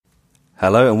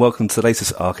Hello and welcome to the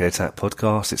latest Arcade Attack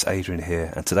podcast. It's Adrian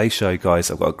here, and today's show, guys,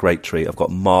 I've got a great treat. I've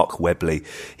got Mark Webley.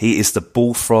 He is the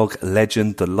Bullfrog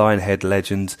legend, the Lionhead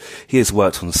legend. He has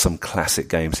worked on some classic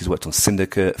games. He's worked on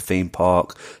Syndicate, Theme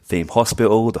Park, Theme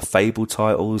Hospital, the Fable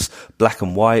titles, Black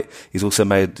and White. He's also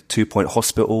made 2 Point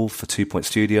Hospital for 2 Point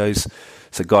Studios.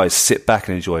 So guys, sit back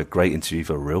and enjoy a great interview with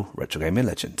a real retro gaming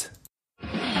legend.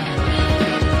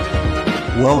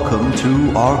 Welcome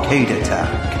to Arcade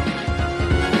Attack.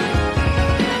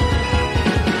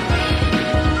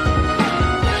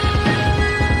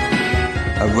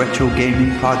 A retro gaming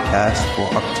podcast for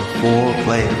up to 4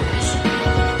 players.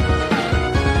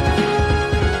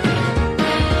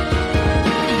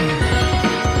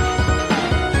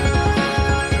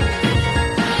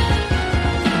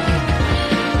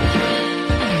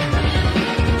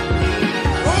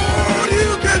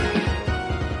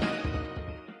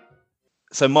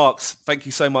 So, Marks, thank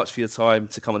you so much for your time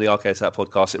to come on the Arcade Attack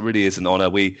podcast. It really is an honour.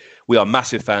 We are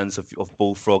massive fans of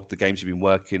Bullfrog, the games you've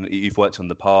worked on in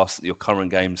the past, your current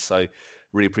games. So,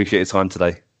 really appreciate your time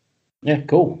today. Yeah,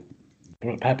 cool.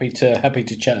 Happy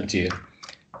to chat to you.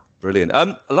 Brilliant.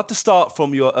 I'd love to start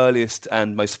from your earliest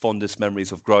and most fondest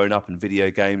memories of growing up in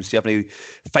video games. Do you have any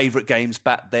favourite games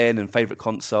back then and favourite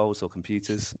consoles or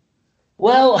computers?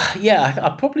 Well, yeah,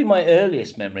 probably my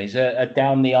earliest memories are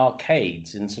down the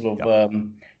arcades and sort of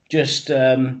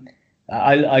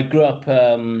I grew up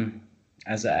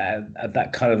at that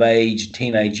kind of age,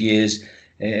 teenage years,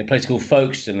 in a place called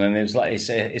Folkestone, and it was like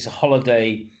it's a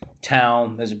holiday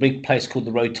town. There's a big place called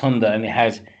the Rotunda, and it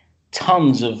had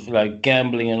tons of like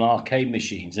gambling and arcade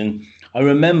machines. And I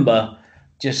remember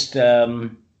just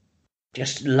loving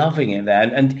it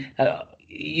there, and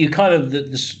you kind of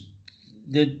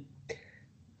the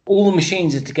all the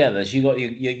machines are together. So you got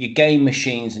your game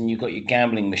machines and you got your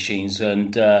gambling machines,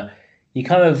 and you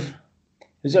kind of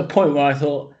there's a point where I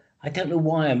thought, I don't know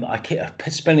why I keep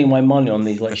spending my money on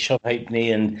these like shove halfpenny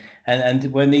and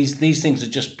when these things are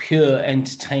just pure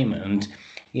entertainment. And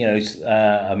you know,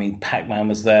 I mean, Pac-Man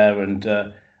was there,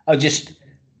 and I just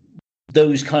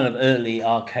those kind of early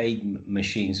arcade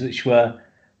machines, which were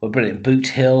brilliant. Boot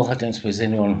Hill, I don't suppose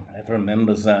anyone ever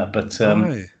remembers that, but.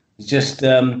 Just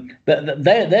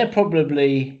they're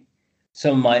probably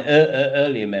some of my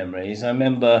earlier memories. I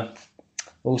remember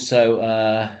also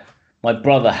my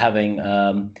brother having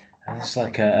it's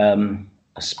like a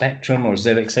Spectrum or a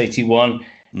ZX81,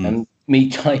 and me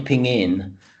typing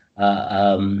in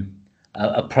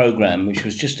a program which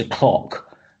was just a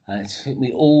clock. It took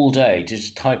me all day to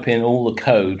just type in all the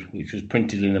code which was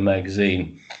printed in a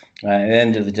magazine. At the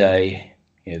end of the day,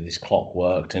 you know, this clock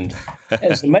worked, and it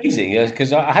was amazing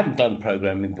because I hadn't done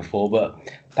programming before, but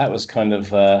that was kind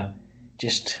of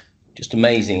just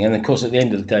amazing. And of course, at the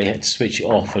end of the day, I had to switch it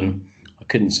off, and I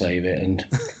couldn't save it, and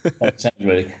that sounded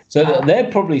really. So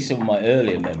they're probably some of my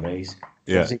earlier memories.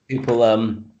 Yeah, people.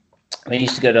 They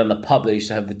used to go down the pub. They used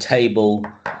to have the table,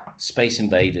 Space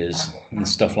Invaders, and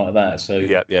stuff like that. So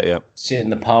yeah. Sit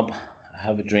in the pub,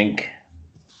 have a drink.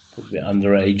 A bit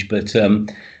underage, but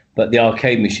the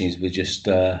arcade machines were just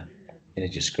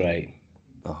great.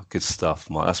 Oh, good stuff,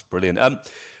 Mike. That's brilliant. I'd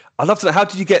love to know, how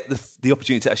did you get the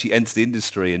opportunity to actually enter the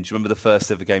industry? And do you remember the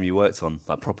first ever game you worked on,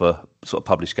 like proper sort of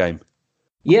published game?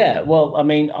 Yeah, well, I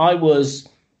mean, I was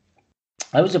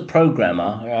a programmer.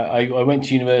 I went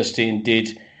to university and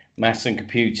did maths and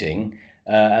computing,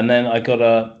 and then I got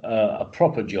a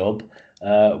proper job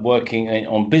working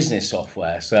on business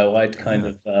software. So I'd kind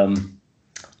of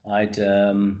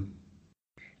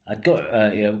I'd got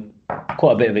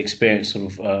quite a bit of experience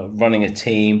sort of running a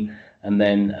team and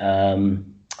then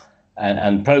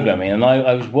and programming. And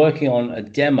I was working on a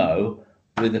demo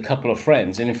with a couple of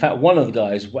friends. And in fact, one of the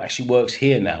guys actually works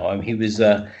here now. I mean, we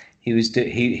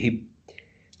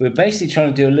were basically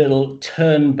trying to do a little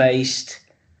turn-based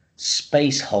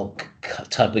Space Hulk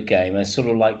type of game, a sort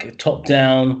of like a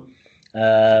top-down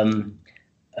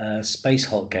Space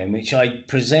Hulk game, which I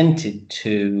presented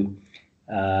to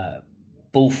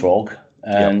Bullfrog,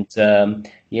 and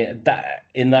that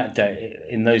in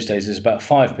those days, there's about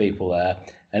 5 people there,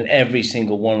 and every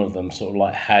single one of them sort of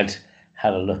like had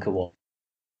a look at what.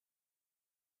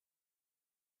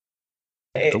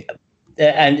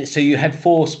 And so you had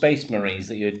 4 Space Marines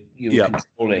that you were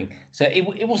controlling. So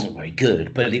it wasn't very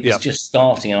good, but it was just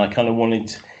starting, and I kind of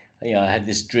wanted, I had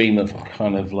this dream of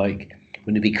kind of like,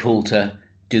 wouldn't it be cool to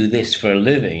do this for a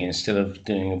living instead of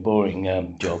doing a boring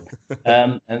job?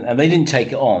 And they didn't take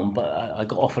it on, but I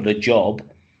got offered a job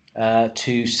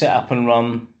to set up and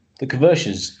run the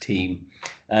conversions team.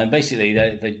 And basically,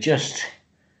 they just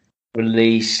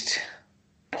released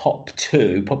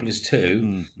Populous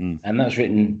 2, and that was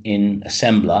written in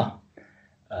assembler.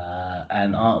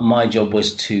 my job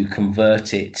was to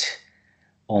convert it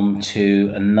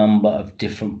onto a number of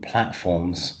different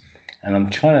platforms. And I'm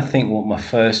trying to think what my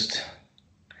first.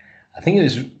 I think it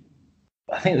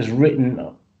was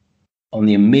written on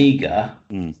the Amiga,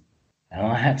 and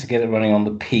I had to get it running on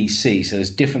the PC. So there's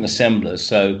different assemblers.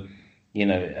 So,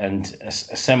 and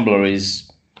assembler is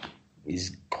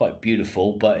quite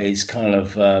beautiful, but it's kind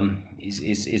of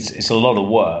it's a lot of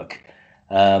work.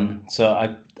 So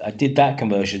I did that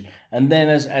conversion, and then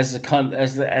as the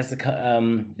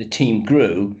team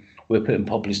grew, we're putting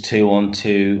Populous 2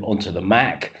 onto the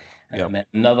Mac, and then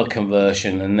another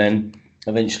conversion, and then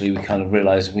eventually we kind of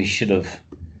realized we should have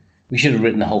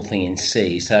written the whole thing in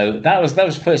C. So that was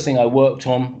the first thing I worked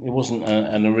on. It wasn't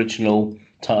an original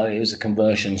title; it was a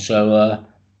conversion. So,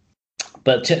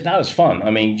 but that was fun.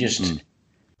 I mean, just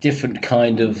different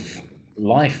kind of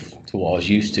life to what I was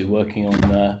used to, working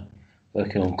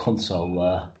on console,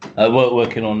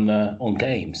 working on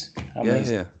games.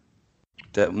 Yeah.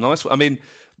 Nice. I mean,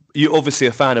 you're obviously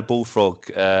a fan of Bullfrog.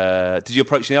 Did you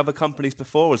approach any other companies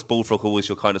before, or was Bullfrog always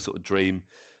your kind of sort of dream?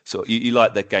 So you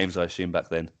liked their games, I assume, back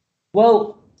then?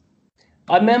 Well,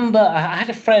 I remember I had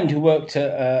a friend who worked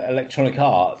at Electronic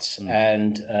Arts,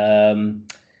 and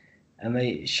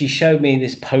she showed me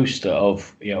this poster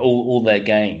of all their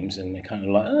games, and they're kind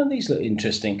of like, oh, these look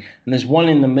interesting. And there's one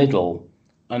in the middle,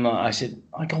 and I said,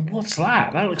 what's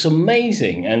that? That looks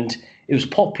amazing. And it was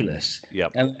Populous.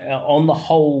 Yep. And on the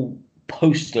whole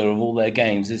poster of all their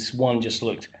games, this one just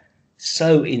looked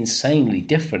so insanely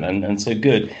different and so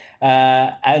good.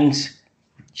 And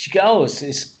she goes,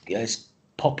 it's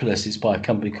Populous. It's by a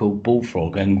company called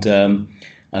Bullfrog. And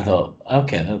I thought,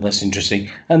 okay, that's interesting.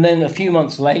 And then a few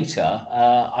months later,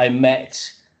 I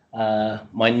met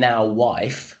my now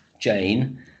wife,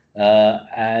 Jane,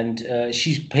 and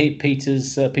she's Peter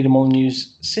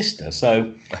Molyneux's sister.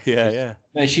 So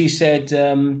she said,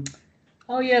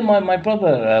 "Oh yeah, my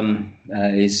brother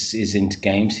is into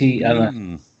games.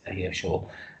 Yeah, sure."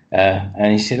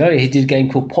 And he said, "Oh, he did a game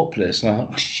called Populous." And I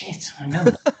thought, "Oh shit, I know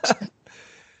that."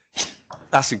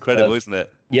 That's incredible, isn't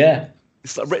it? Yeah,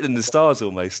 it's like written in the stars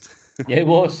almost. Yeah, it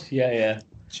was. Yeah.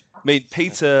 I mean,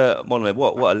 Peter Molyneux,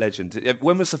 what a legend!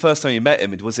 When was the first time you met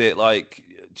him? Was it like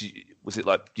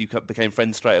you became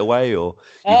friends straight away, or?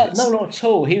 No, not at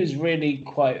all. He was really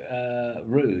quite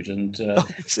rude, and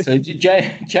so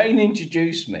Jane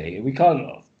introduced me. We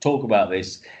can't talk about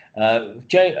this.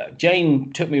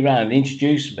 Jane took me around and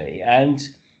introduced me,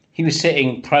 and he was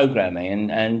sitting programming,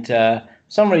 and for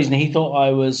some reason he thought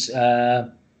I was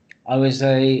a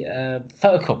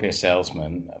photocopier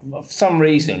salesman. For some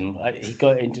reason, he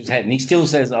got it into his head, and he still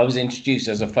says I was introduced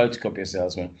as a photocopier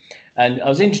salesman. And I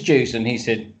was introduced, and he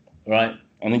said, right,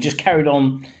 and then just carried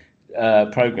on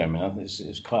programming. It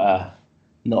was quite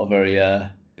not a very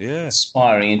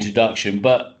inspiring introduction,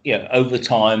 but over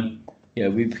time,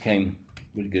 we became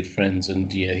really good friends,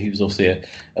 and he was obviously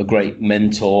a great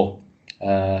mentor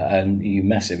and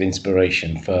massive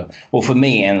inspiration for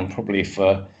me, and probably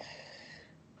for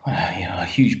a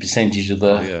huge percentage of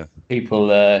the people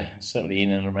certainly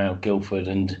in and around Guildford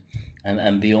and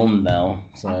beyond now.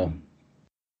 So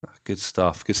good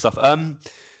stuff.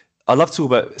 I'd love to talk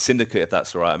about Syndicate, if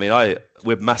that's all right. I mean,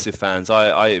 we're massive fans.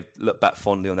 I look back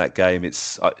fondly on that game.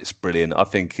 It's brilliant. I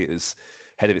think it was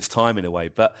ahead of its time in a way.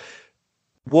 But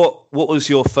what was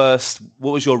your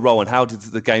role, and how did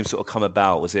the game sort of come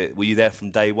about? Were you there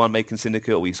from day one making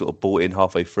Syndicate, or were you sort of bought in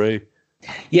halfway through?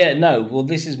 Yeah, no. Well,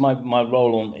 this is my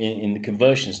role in the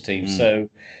conversions team. So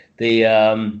the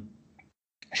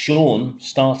Sean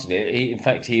started it. In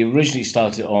fact, he originally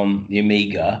started on the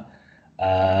Amiga,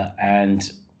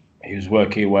 and he was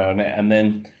working away on it. And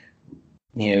then,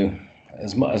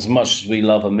 as much as we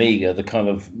love Amiga,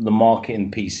 the market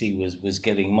in PC was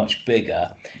getting much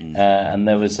bigger, and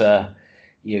there was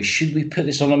should we put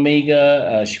this on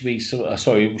Amiga? Should we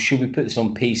put this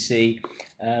on PC?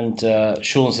 And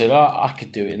Sean said, I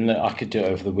could do it, and I could do it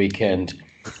over the weekend.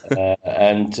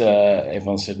 And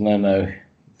everyone said, no,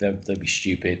 they'd be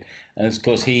stupid. And of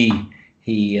course, he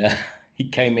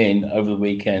came in over the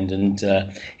weekend, and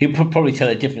he'll probably tell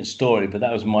a different story, but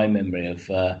that was my memory of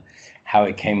how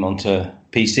it came onto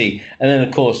PC. And then,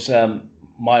 of course,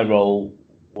 my role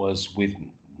was with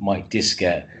Mike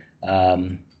Diskett,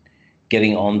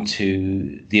 getting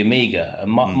onto the Amiga.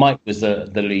 And Mike was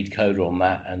the lead coder on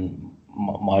that, and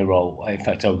my role, in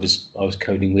fact, I was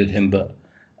coding with him, but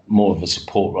more of a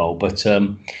support role. But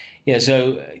so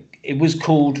it was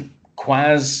called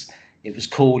Quaz. It was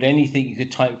called anything you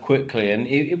could type quickly, and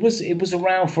it was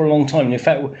around for a long time. In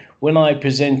fact, when I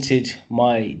presented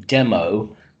my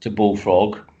demo to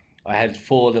Bullfrog, I had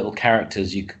 4 little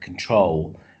characters you could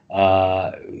control,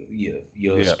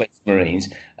 your Space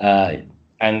Marines.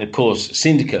 And of course,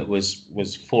 Syndicate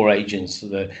was 4 agents.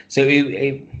 So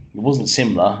it wasn't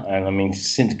similar. And I mean,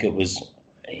 Syndicate was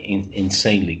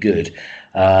insanely good.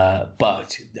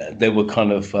 But they were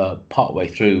kind of partway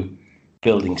through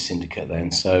building Syndicate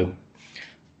then. So,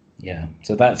 yeah.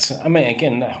 So that's, I mean,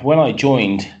 again, when I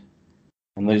joined,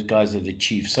 and those guys had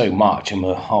achieved so much and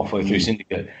were halfway through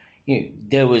Syndicate,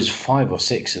 there was 5 or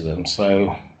 6 of them.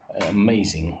 So,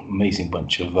 amazing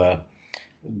bunch of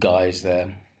guys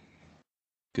there.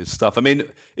 Good stuff. I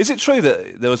mean, is it true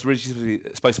that there was originally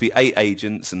supposed to be 8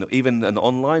 agents and even an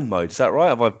online mode? Is that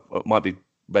right? I might be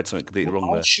read something completely wrong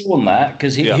there. I'm sure on that,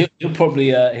 because he'll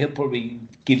probably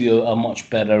give you a much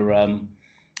better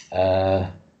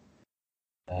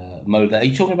mode. Are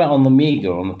you talking about on the Amiga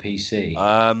or on the PC?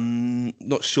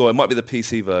 Not sure. It might be the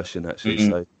PC version actually.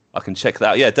 So I can check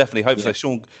that out. Yeah, definitely. Hope so.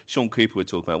 Sean Cooper we're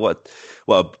talking about.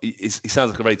 Well, he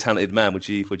sounds like a very talented man. Would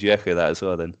you echo that as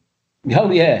well then?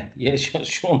 Oh yeah.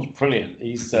 Sean's brilliant.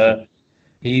 He's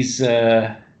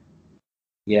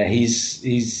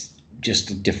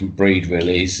just a different breed,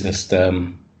 really. He's just,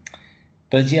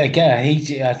 but yeah.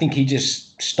 I think he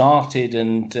just started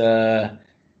and or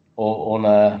on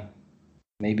a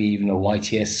maybe even a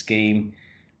YTS scheme,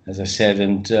 as I said,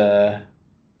 and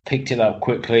picked it up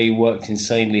quickly. Worked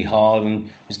insanely hard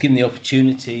and was given the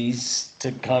opportunities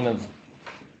to kind of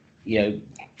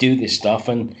do this stuff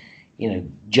and.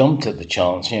 Jumped at the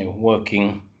chance,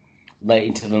 working late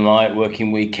into the night,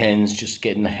 working weekends, just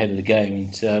getting ahead of the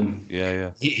game. And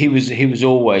he was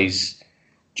always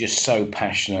just so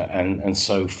passionate and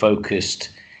so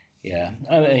focused. Yeah,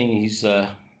 I mean he's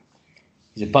a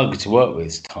bugger to work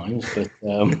with at times,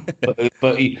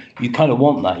 but you kind of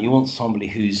want that. You want somebody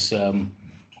who's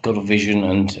got a vision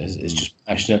and is just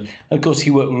passionate. And of course,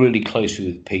 he worked really closely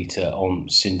with Peter on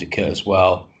Syndicate as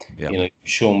well. Yeah.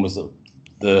 Sean was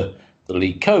the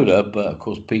lead coder, but of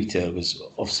course Peter was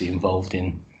obviously involved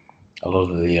in a lot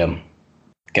of the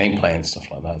gameplay and stuff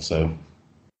like that. So,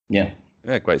 yeah,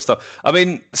 great stuff. I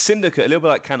mean, Syndicate, a little bit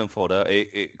like Cannon Fodder,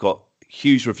 it got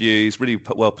huge reviews, really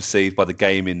well perceived by the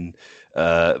gaming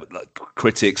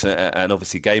critics and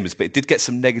obviously gamers, but it did get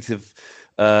some negative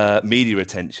media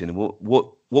attention.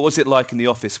 What was it like in the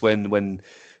office when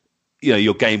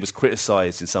your game was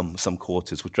criticised in some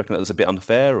quarters? Would you reckon that was a bit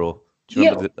unfair or? To be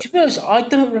honest, I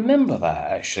don't remember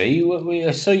that actually.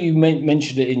 I saw you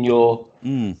mentioned it in your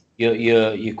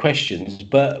questions,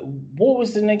 but what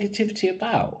was the negativity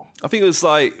about? I think it was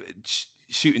like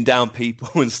shooting down people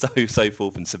and so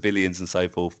forth, and civilians and so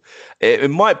forth.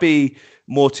 It might be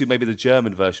more to maybe the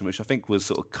German version, which I think was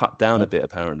sort of cut down a bit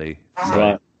apparently. So,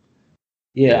 right.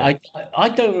 Yeah, I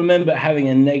don't remember it having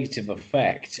a negative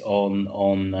effect on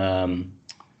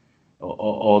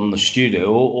the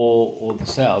studio or the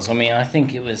sales. I mean, I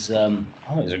think it was a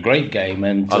great game,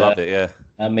 and I loved it. Yeah,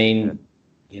 I mean,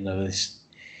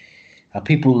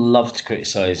 people love to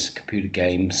criticize computer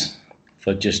games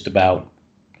for just about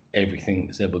everything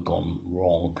that's ever gone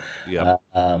wrong. Yeah,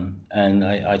 and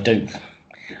I don't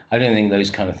think those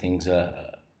kind of things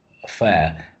are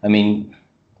fair. I mean,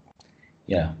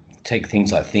 take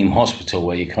things like Theme Hospital,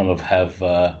 where you kind of have.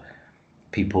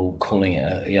 People calling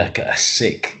it a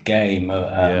sick game.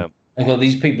 I've got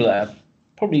these people that have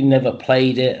probably never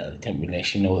played it. They don't really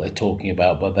actually know what they're talking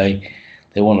about, but they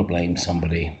want to blame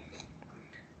somebody.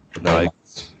 No,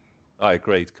 I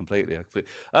agree completely.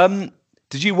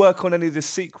 Did you work on any of the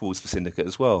sequels for Syndicate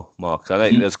as well, Mark? I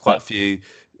know there's quite a few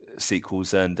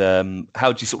sequels, and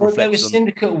how do you sort of reflect there was on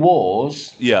Syndicate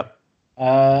Wars. Yeah.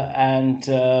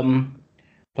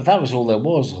 But that was all there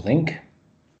was, I think.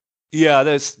 Yeah,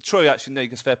 there's Troy. Actually, no,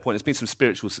 it's a fair point. There's been some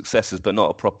spiritual successes, but not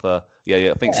a proper.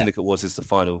 Yeah. I think Syndicate Wars is the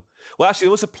final. Well, actually,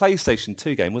 there was a PlayStation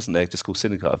 2 game, wasn't there? Just called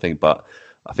Syndicate, I think. But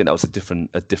I think that was a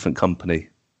different company.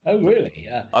 Oh, really?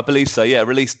 Yeah, I believe so. Yeah,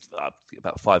 released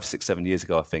about 5, 6, 7 years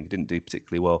ago. I think it didn't do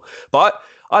particularly well. But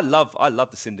I love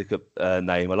the Syndicate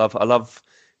name. I love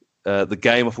the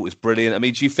game. I thought it was brilliant. I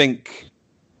mean, do you think?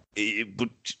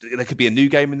 There could be a new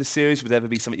game in the series. Would there ever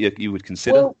be something you would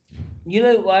consider?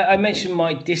 Well, I mentioned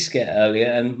Mike Diskett earlier,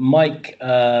 and Mike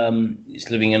is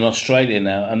living in Australia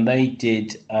now, and they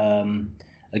did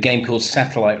a game called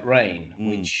Satellite Rain,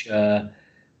 which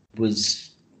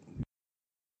was,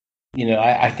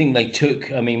 I think they took.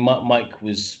 I mean, Mike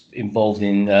was involved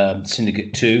in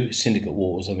Syndicate 2, Syndicate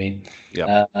Wars. I mean,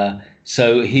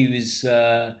 so he was,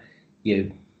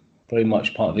 very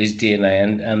much part of his DNA,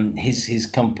 and his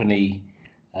company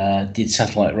did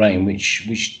Satellite Rain, which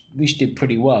did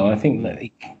pretty well. I think that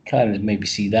he kind of maybe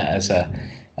see that as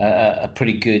a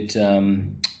pretty good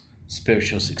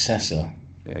spiritual successor.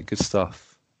 Yeah, good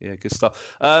stuff.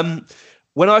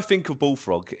 When I think of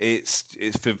Bullfrog, it's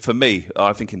for me.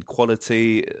 I think in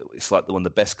quality, it's like one of the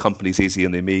best companies, easy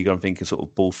on the Amiga. I'm thinking sort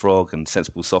of Bullfrog and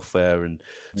Sensible Software and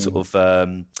sort of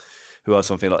who else?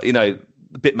 Something like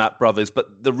Bitmap Brothers.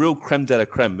 But the real creme de la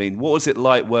creme. I mean, what was it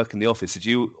like working in the office? Did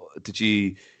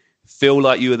you feel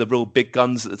like you were the real big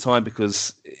guns at the time?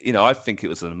 Because I think it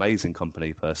was an amazing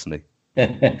company personally.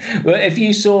 Well, if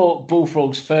you saw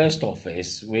Bullfrog's first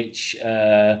office, which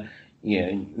there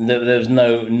was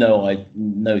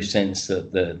no sense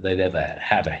that they'd ever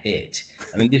had a hit.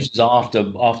 I mean, this was after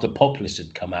Populous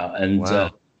had come out, and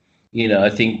wow. I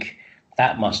think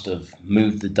that must have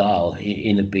moved the dial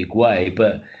in a big way.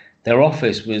 But their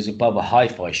office was above a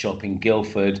hi-fi shop in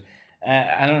Guildford,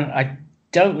 and I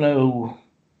don't know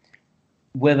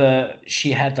whether she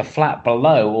had the flat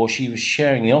below or she was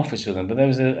sharing the office with them. But there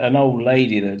was an old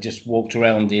lady that just walked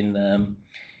around in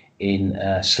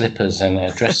slippers and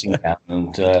a dressing gown,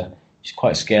 and it's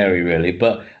quite scary, really.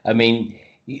 But I mean,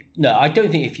 no, I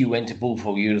don't think if you went to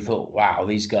Bullfrog, you'd have thought, "Wow,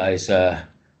 these guys are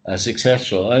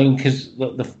successful." I mean, because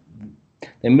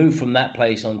they moved from that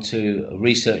place onto a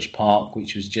research park,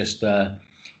 which was just a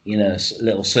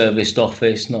little serviced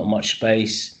office, not much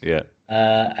space,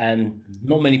 and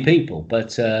not many people.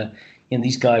 But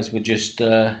these guys were just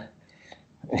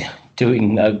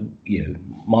doing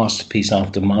masterpiece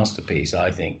after masterpiece,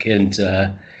 I think. And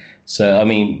so I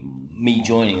mean, me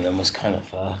joining them was kind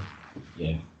of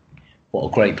what a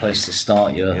great place to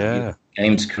start your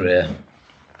games career.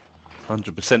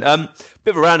 100%.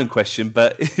 Bit of a random question,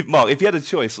 but Mark, if you had a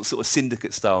choice, sort of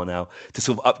Syndicate style now, to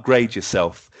sort of upgrade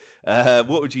yourself, what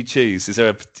would you choose? Is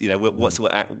there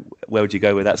where would you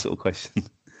go with that sort of question?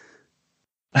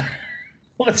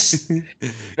 That's a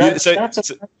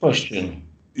good question.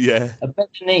 Yeah, a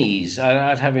better knees.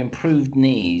 I'd have improved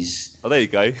knees. Oh, there you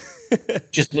go.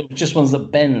 just ones that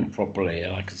bend properly.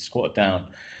 I could squat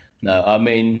down. No, I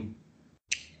mean,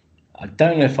 I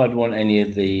don't know if I'd want any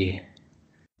of the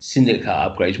Syndicate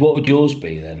upgrades. What would yours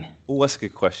be then? Oh, that's a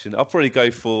good question. I'll probably go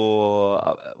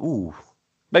for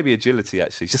maybe agility,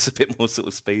 actually, just a bit more sort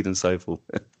of speed and so forth.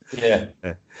 Yeah.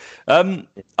 And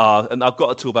I've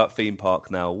got to talk about Theme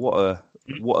Park now. What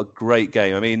a great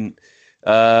game. I mean,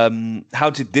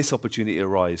 how did this opportunity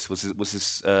arise? Was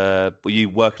this were you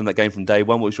working on that game from day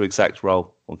one? What was your exact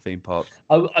role on Theme Park?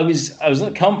 I was at the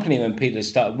company when Peter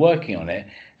started working on it,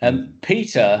 and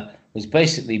Peter was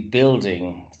basically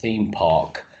building Theme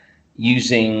Park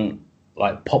using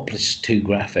like Populous 2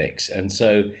 graphics, and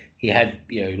so he had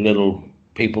little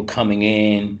people coming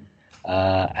in,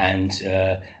 and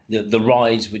the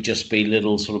rides would just be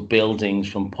little sort of buildings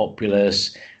from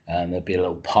Populous. And there'd be a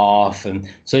little path, and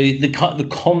so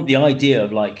the idea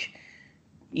of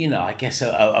I guess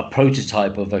a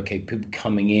prototype of people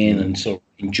coming in and sort of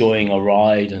enjoying a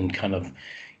ride and kind of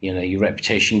your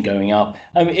reputation going up.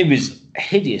 I mean, it was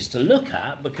hideous to look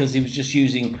at because he was just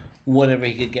using whatever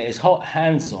he could get his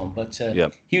hands on, but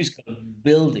he was kind of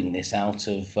building this out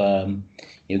of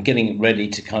getting it ready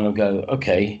to kind of go,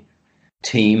 okay,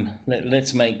 team,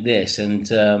 let's make this. And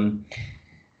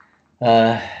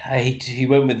he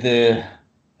went with a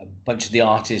bunch of the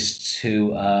artists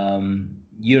to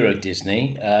Euro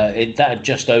Disney. That had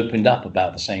just opened up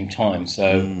about the same time,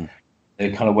 so they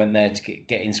kind of went there to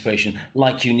get inspiration.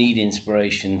 Like you need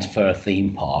inspiration for a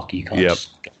theme park, you can't.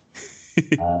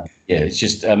 It's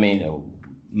just, I mean,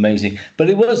 amazing. But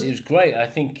it was great. I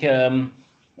think it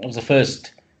was the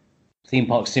first theme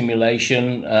park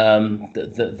simulation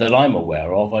that I'm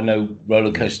aware of. I know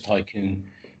Roller Coaster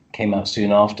Tycoon came out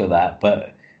soon after that,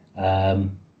 but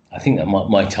I think that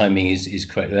my timing is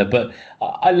correct there. But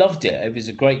I loved it. It was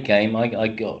a great game. I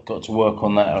got to work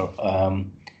on that,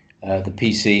 the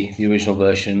PC, the original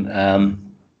version,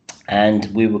 and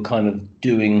we were kind of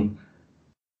doing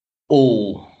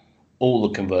all the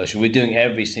conversion. We're doing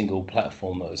every single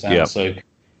platform that was out. Yeah. So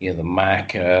the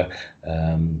Mac,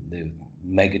 the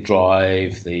Mega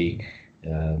Drive, the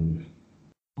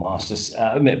Master,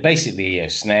 basically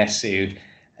SNES.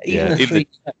 Even the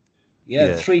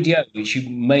 3DO, which you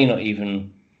may not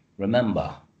even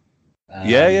remember.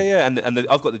 And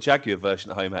I've got the Jaguar version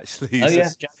at home actually.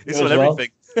 It's on everything.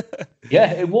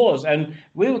 Yeah, it was, and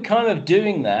we were kind of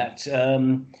doing that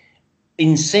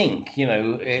in sync.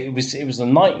 It was a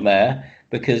nightmare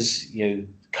because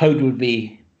code would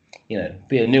be a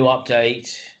new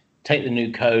update, take the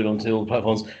new code onto all the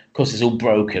platforms. Of course, it's all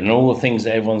broken, and all the things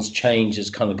that everyone's changed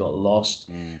has kind of got lost.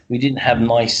 We didn't have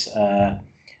nice.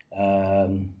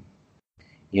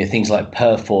 Things like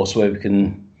Perforce where we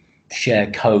can share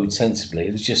code sensibly.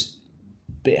 It was just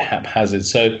a bit haphazard.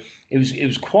 So it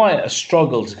was quite a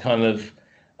struggle to kind of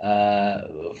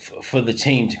for the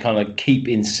team to kind of keep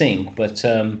in sync. But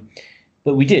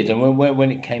but we did, and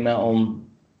when it came out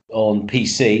on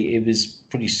PC, it was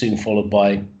pretty soon followed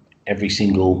by every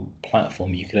single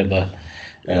platform you could ever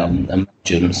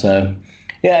imagine. So,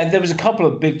 yeah, there was a couple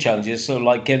of big challenges. So,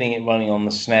 like getting it running on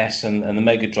the SNES and the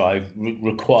Mega Drive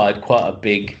required quite a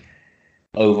big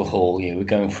overhaul. We're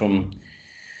going from,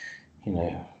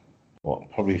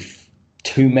 probably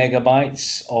 2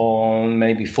 megabytes on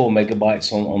maybe 4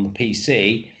 megabytes on the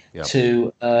PC. Yep.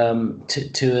 to a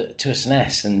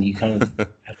SNES, and you kind of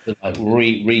have to like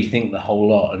rethink the whole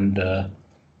lot, and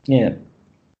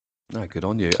No, good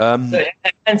on you.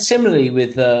 And similarly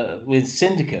with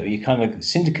Syndicate,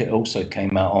 Syndicate also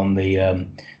came out on the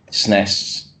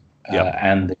SNES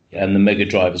and the Mega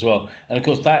Drive as well. And of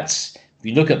course, if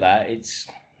you look at that,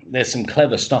 there's some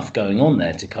clever stuff going on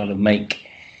there to kind of make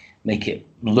it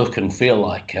look and feel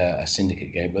like a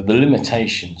Syndicate game, but the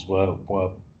limitations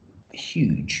were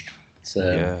huge.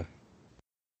 So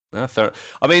fair.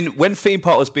 I mean, when Theme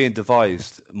Park was being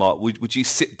devised, Mark, would you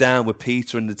sit down with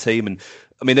Peter and the team? And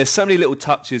I mean, there's so many little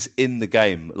touches in the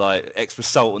game, like extra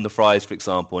salt on the fries, for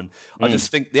example. And I just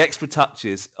think the extra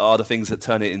touches are the things that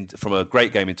turn it from a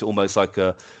great game into almost like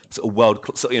a sort of one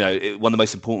of the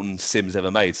most important Sims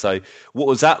ever made. So, what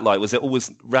was that like? Was it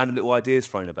always random little ideas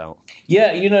thrown about?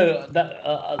 Yeah,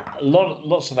 that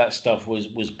lots of that stuff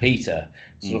was Peter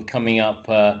sort of coming up.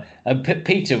 And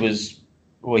Peter was.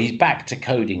 Well, he's back to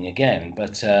coding again,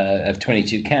 but of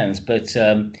 22 Cans. But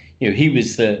he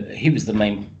was the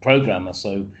main programmer.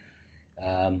 So,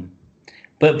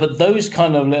 but those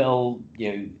kind of little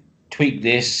tweak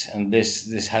this and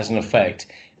this has an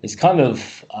effect. It's kind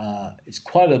of it's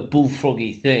quite a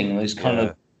bullfroggy thing. Those kind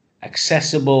of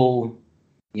accessible.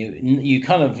 You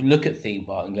kind of look at Theme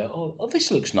Park and go, oh, this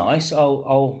looks nice.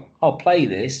 I'll play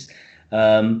this.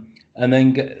 And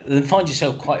then find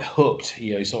yourself quite hooked.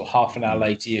 Sort of half an hour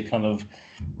later, you're kind of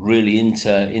really into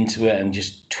it and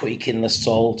just tweaking the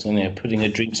salt and putting a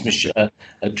drinks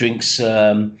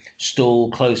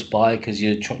stall close by because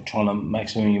you're trying to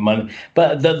maximum your money.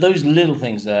 But those little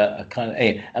things are kind of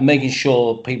and making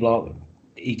sure people aren't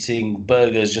eating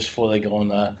burgers just before they go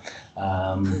on a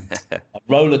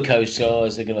roller coaster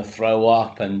as they're going to throw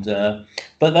up. And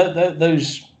but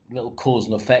those little cause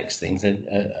and effects things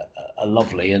are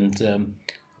lovely, and kind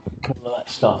of that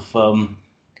stuff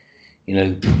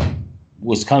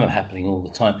was kind of happening all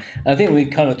the time. I think we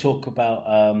kind of talk about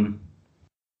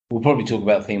we'll probably talk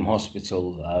about Theme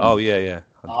Hospital 100%.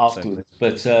 afterwards,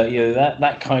 but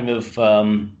that kind of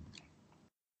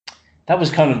that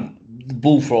was kind of the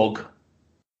Bullfrog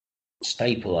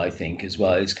staple, I think, as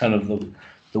well. It's kind of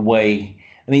the way,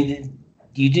 I mean,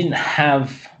 you didn't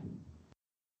have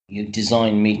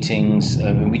design meetings.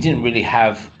 We didn't really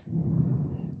have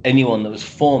anyone that was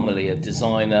formally a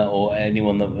designer or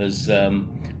anyone that was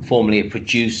formally a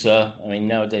producer. I mean,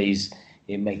 nowadays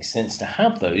it makes sense to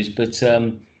have those, but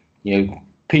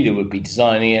Peter would be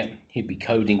designing it, he'd be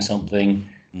coding something,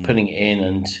 putting it in,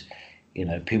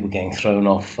 and people getting thrown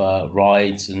off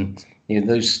rides, and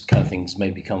those kind of things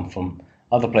maybe come from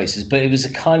other places. But it was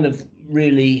a kind of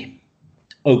really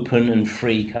open and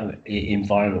free kind of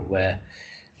environment where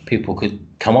people could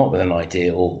come up with an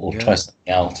idea or try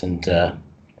something out and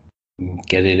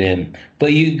get it in.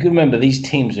 But you can remember these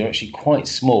teams are actually quite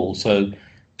small, so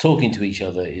talking to each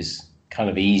other is kind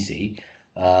of easy.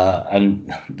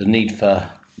 And the need for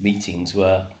meetings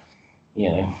were,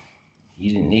 you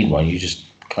didn't need one. You just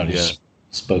kind of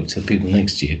spoke to people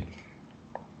next to you.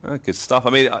 Good stuff. I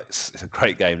mean, it's a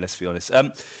great game, let's be honest.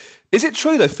 Is it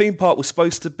true, though, Theme Park was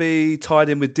supposed to be tied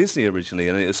in with Disney originally,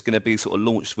 and it was going to be sort of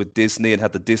launched with Disney and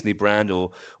had the Disney brand,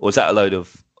 or is that a load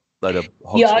of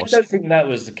hogwash? Yeah, I don't think that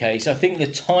was the case. I think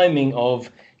the timing of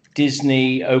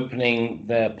Disney opening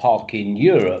their park in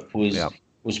Europe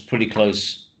was pretty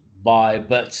close by,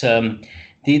 but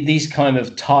these kind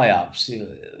of tie-ups,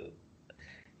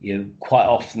 quite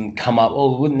often come up.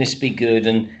 Oh, wouldn't this be good?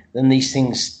 And then these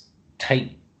things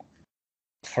take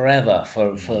forever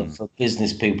for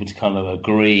business people to kind of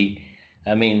agree.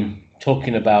 I mean,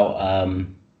 talking about,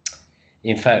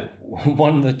 in fact,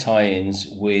 one of the tie-ins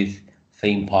with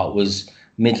Theme Park was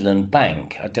Midland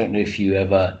Bank. I don't know if you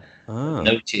ever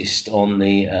noticed on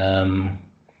the,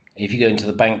 if you go into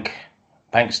the bank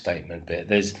statement bit,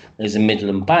 there's a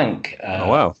Midland Bank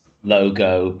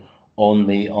logo on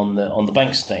the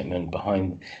bank statement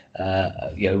behind.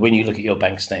 When you look at your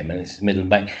bank statement, it's Midland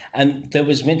Bank, and there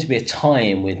was meant to be a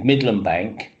tie-in with Midland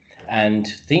Bank and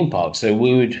Theme Park, so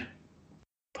we would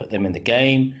put them in the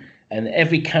game, and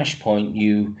every cash point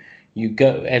you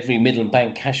go, every Midland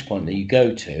Bank cash point that you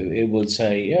go to, it would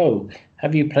say, "Oh,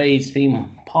 have you played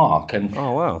Theme Park?" And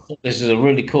oh wow, this is a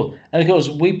really cool. And of course,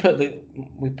 we put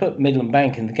Midland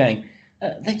Bank in the game,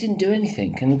 They didn't do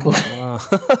anything, and of course,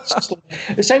 it's just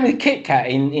like, the same with Kit Kat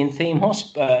in Theme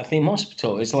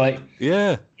Hospital. It's like,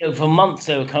 for months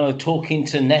they were kind of talking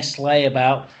to Nestle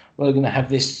about, we're going to have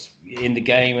this in the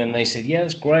game, and they said, yeah,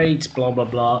 it's great, blah blah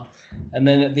blah, and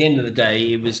then at the end of the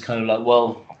day, it was kind of like,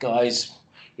 well, guys,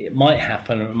 it might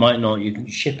happen or it might not. You can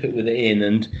ship it with it in,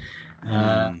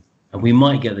 and we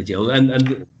might get the deal.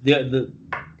 And the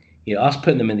us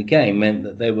putting them in the game meant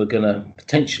that they were going to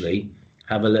potentially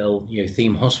have a little,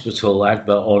 Theme Hospital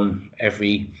advert on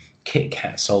every Kit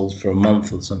Kat sold for a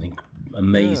month or something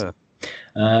amazing.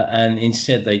 Yeah. And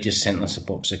instead, they just sent us a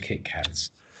box of Kit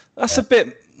Kats. That's a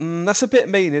bit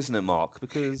mean, isn't it, Mark?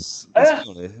 Because I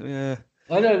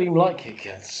don't even like Kit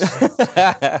Kats.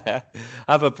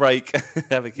 Have a break.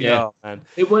 Have a man.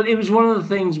 It was one of the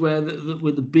things where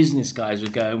the business guys were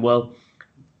going, well,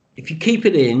 if you keep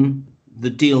it in, the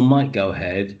deal might go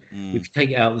ahead. If you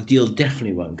take it out, the deal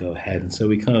definitely won't go ahead. And so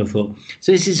we kind of thought,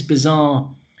 so this is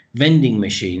bizarre vending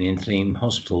machine in Theme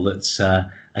Hospital that's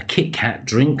a Kit Kat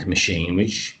drink machine,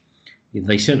 which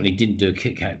they certainly didn't do a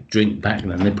Kit Kat drink back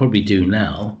then. They probably do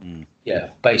now. Yeah,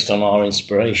 based on our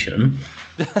inspiration.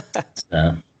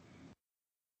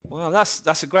 Well,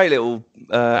 that's a great little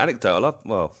anecdote. I love.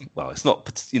 Well, it's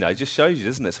not. It just shows you,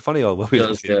 doesn't it? It's a funny old world.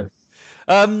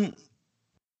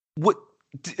 What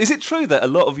is it true that a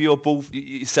lot of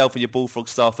yourself and your Bullfrog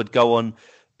staff would go on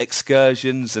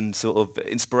excursions and sort of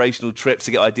inspirational trips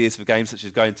to get ideas for games, such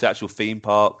as going to actual theme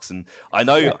parks? And I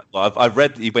know I've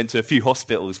read that you went to a few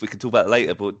hospitals. We can talk about that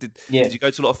later. But did you go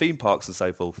to a lot of theme parks and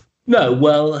so forth? No,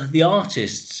 well, the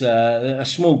artists, a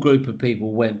small group of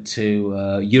people went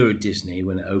to Euro Disney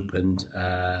when it opened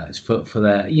for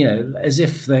their, as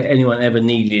if anyone ever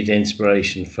needed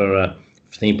inspiration for a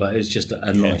theme park. It was just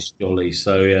a nice jolly.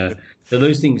 So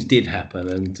those things did happen,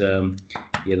 and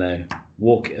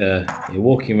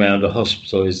walking around a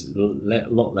hospital is a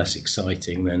lot less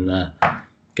exciting than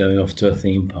going off to a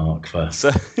theme park for. So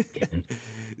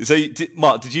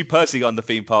Mark, did you personally go on the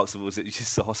theme parks, or was it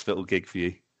just a hospital gig for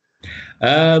you?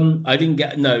 I didn't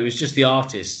get. No, it was just the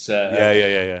artists.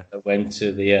 Went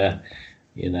to the,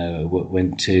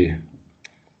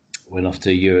 went off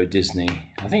to Euro Disney.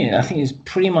 I think it's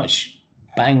pretty much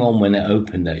bang on when it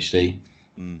opened, actually.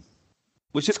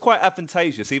 Which is quite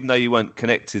advantageous, even though you weren't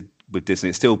connected with Disney.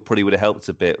 It still probably would have helped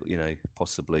a bit,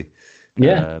 possibly.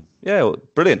 Yeah.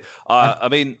 Brilliant. I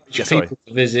mean, people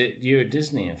to visit Euro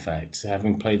Disney, in fact,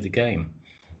 having played the game.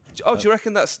 Oh, do you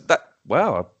reckon that's that?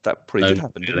 Wow, that pretty did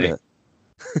happen, didn't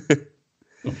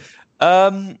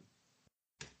it?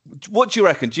 What do you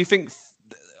reckon? Do you think?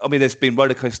 I mean, there's been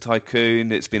Roller Coaster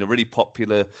Tycoon. It's been a really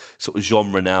popular sort of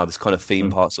genre now. This kind of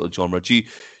theme park sort of genre. Do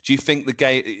you think the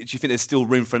game? Do you think there's still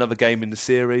room for another game in the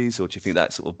series, or do you think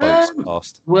that sort of boat's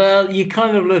passed? Well, you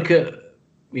kind of look at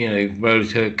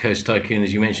Roller Coaster Tycoon,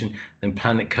 as you mentioned, then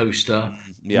Planet Coaster.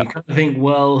 You kind of think,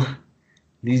 well,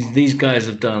 these guys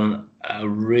have done a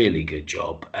really good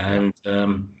job, and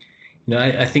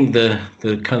I think the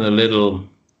kind of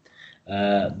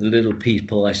the little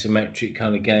people isometric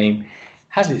kind of game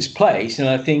has its place, and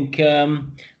I think,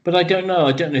 but I don't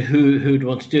know who'd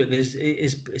want to do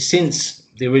it. Since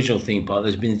the original theme park,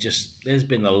 there's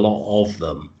been a lot of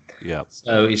them. Yeah.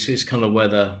 So it's kind of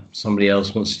whether somebody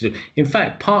else wants to do. In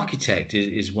fact, Parkitect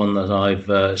is one that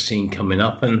I've seen coming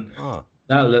up, and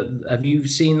have you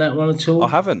seen that one at all? I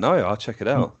haven't. No, I'll check it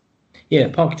out. Yeah,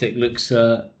 Parkitect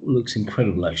looks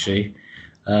incredible, actually.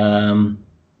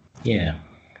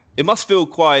 It must feel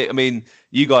quite. I mean,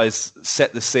 you guys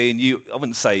set the scene. I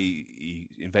wouldn't say you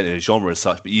invented a genre as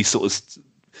such, but you sort of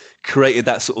created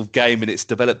that sort of game, and it's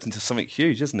developed into something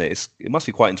huge, isn't it? It must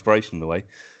be quite inspirational in a way.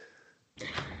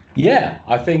 Yeah,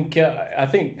 I think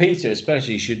Peter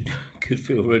especially could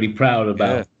feel really proud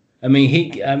about. Yeah. I mean,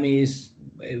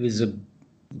 it was an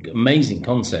amazing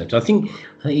concept. I think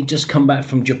he'd just come back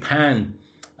from Japan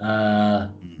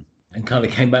and kind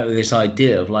of came back with this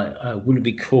idea of like, wouldn't it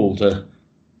be cool to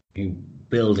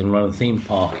build and run a theme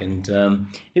park? And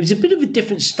it was a bit of a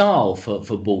different style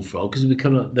for Bullfrog,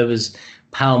 because there was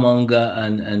Powmonger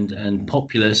and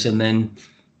Populous, and then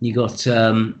you got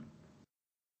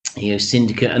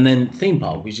Syndicate, and then Theme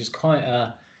Park, which is quite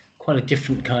a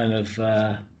different kind of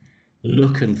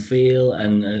look and feel,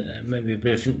 and maybe a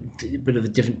bit of a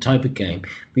different type of game.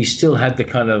 But you still had the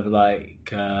kind of like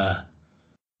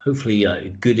hopefully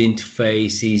good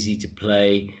interface, easy to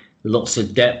play, lots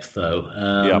of depth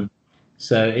though.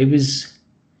 So it was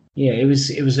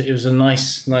a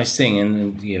nice thing,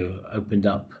 and opened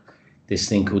up this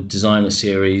thing called Designer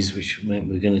Series, which meant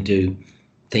we're going to do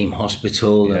Theme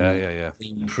Hospital, and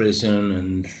Theme Prison,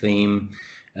 and Theme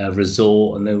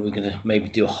Resort, and then we're going to maybe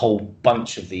do a whole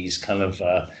bunch of these kind of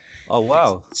Oh,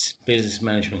 wow. business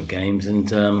management games, and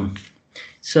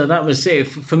so that was it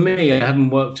for me. I haven't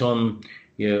worked on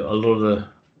a lot of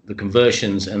the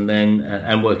conversions, and then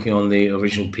and working on the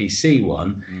original PC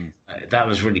one. That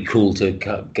was really cool to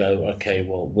go. Okay,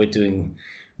 well, we're doing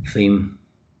Theme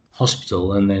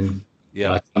Hospital, and then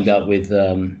I teamed up with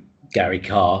Gary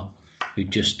Carr,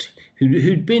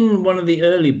 who'd been one of the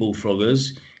early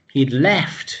Bullfroggers. He'd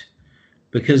left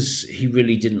because he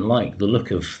really didn't like the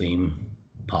look of Theme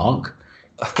Park.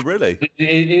 Really?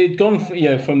 It'd gone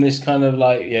from this kind of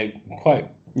like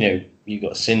quite you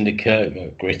got Syndicate, you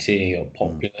got Gritty or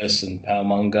Populous and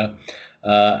Powermonger,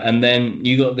 and then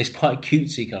you got this quite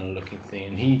cutesy kind of looking thing.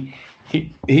 And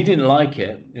he didn't like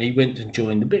it. He went and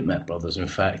joined the Bitmap Brothers. In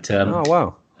fact, oh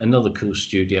wow, another cool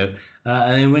studio.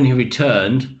 And then when he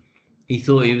returned, he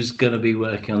thought he was going to be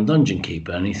working on Dungeon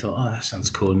Keeper, and he thought, oh, that sounds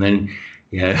cool. And then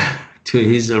to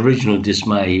his original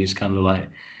dismay, he was kind of like,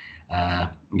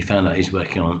 you found out he's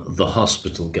working on the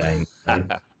Hospital game. So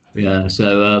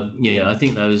I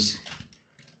think that was,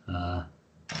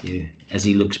 as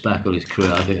he looks back on his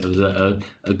career, I think it was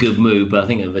a good move. But I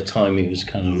think at the time he was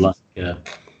kind of like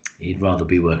he'd rather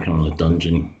be working on a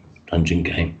dungeon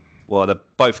game. Well, they're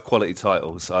both quality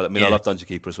titles. I mean, I love Dungeon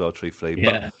Keeper as well, truthfully.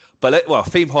 But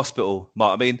Theme Hospital,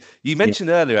 Mark. I mean, you mentioned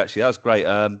earlier, actually, that was great.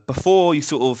 Before you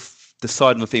sort of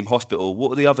decided on Theme Hospital, what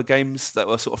were the other games that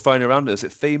were sort of thrown around? Was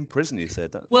it Theme Prison, you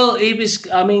said? Well, it was,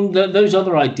 I mean, those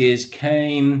other ideas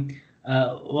came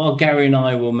while Gary and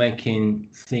I were making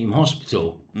Theme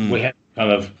Hospital. We had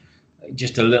kind of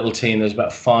just a little team. There's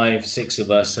about 5-6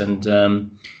 of us. And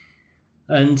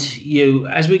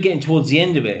as we're getting towards the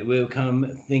end of it, we were kind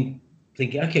of thinking,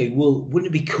 okay, well,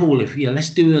 wouldn't it be cool if, let's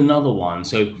do another one?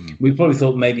 So we probably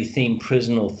thought maybe Theme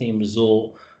Prison or Theme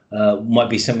Resort might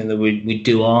be something that we'd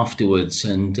do afterwards,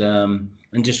 and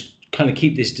just kind of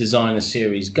keep this designer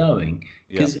series going,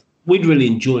 because we'd really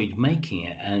enjoyed making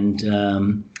it, and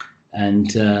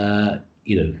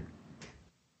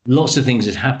lots of things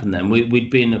had happened then. We'd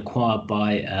been acquired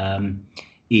by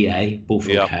EA,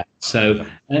 Bullfrog Cat. So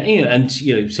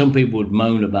some people would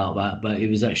moan about that, but it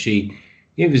was actually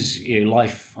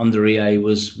life under EA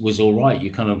was all right.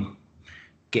 You kind of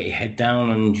get your head down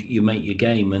and you make your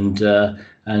game, and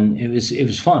it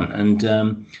was fun, and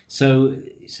so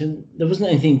there wasn't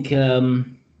anything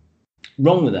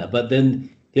wrong with that. But then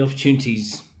the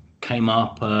opportunities came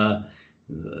up,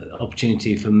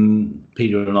 opportunity from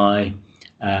Peter and I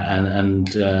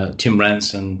and Tim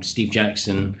Rance and Steve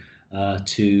Jackson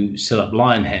to set up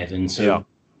Lionhead, and so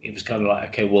it was kind of like,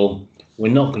 okay, well,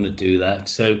 we're not going to do that.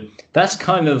 So that's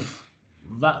kind of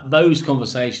those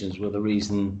conversations were the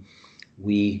reason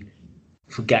we.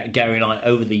 For Gary and I,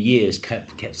 over the years,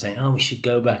 kept saying, "Oh, we should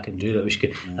go back and do that. We should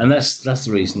go," and that's the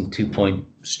reason 2 Point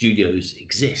Studios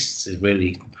exists. Is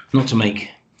really not to make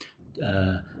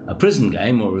a prison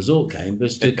game or a resort game,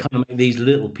 but to kind of make these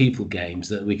little people games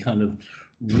that we kind of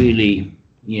really,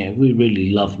 we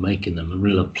really love making them and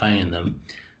really love playing them.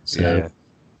 So.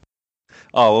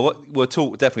 Oh, well, we're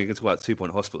definitely going to talk about 2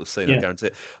 Point Hospital soon, I guarantee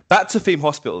it. Back to Theme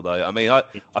Hospital, though. I mean, I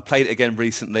played it again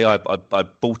recently. I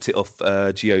bought it off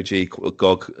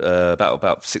GOG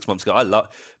about 6 months ago.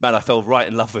 I fell right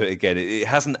in love with it again. It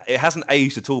hasn't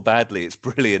aged at all badly. It's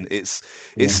brilliant. It's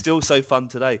still so fun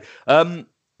today.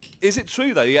 Is it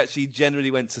true, though, you actually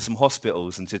generally went to some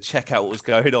hospitals and to check out what was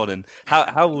going on? And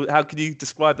how can you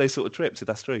describe those sort of trips, if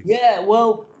that's true? Yeah,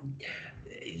 well,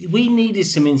 we needed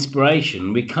some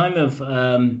inspiration. We'd kind of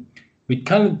done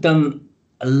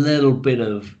a little bit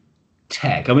of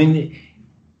tech. I mean,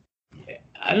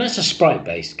 and that's a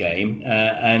sprite-based game.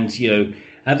 And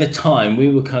at the time we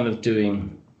were kind of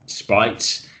doing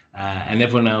sprites, and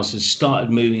everyone else has started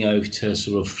moving over to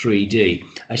sort of 3D.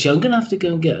 Actually, I'm going to have to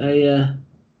go and get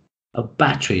a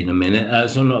battery in a minute.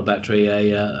 So not a battery,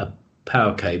 a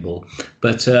power cable.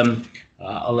 But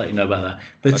I'll let you know about that.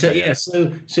 But okay.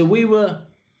 So we were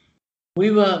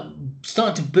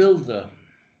starting to build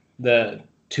the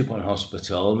 2 Point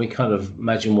Hospital, and we kind of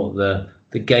imagined what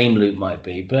the game loop might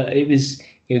be. But it was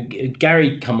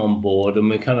Gary come on board, and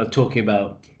we're kind of talking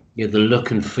about the look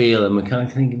and feel, and we're kind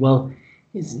of thinking, well,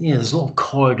 there's a lot of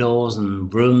corridors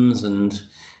and rooms and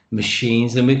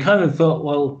machines, and we kind of thought,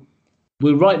 well,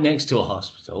 we're right next to a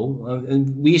hospital,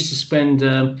 and we used to spend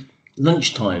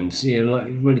lunch times, like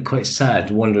really quite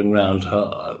sad, wandering around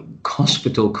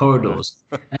hospital corridors,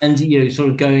 and sort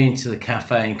of going into the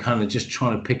cafe and kind of just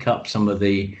trying to pick up some of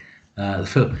the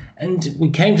film. And we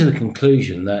came to the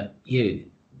conclusion that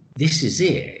this is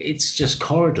it. It's just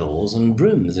corridors and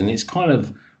rooms, and it's kind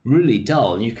of really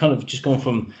dull. And you've kind of just gone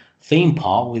from theme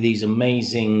park with these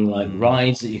amazing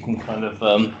rides that you can kind of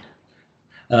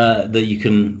that you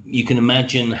can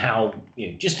imagine how,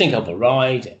 just think of the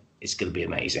ride. It's going to be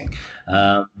amazing.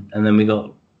 And then we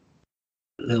got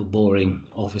little boring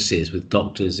offices with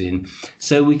doctors in.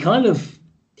 So we kind of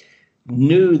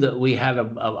knew that we had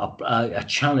a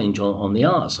challenge on the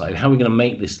art side. How are we going to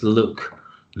make this look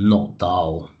not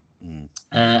dull?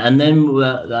 And then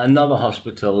another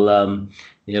hospital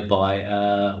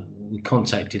nearby, we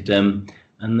contacted them,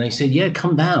 and they said, "Yeah,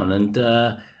 come down." And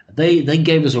they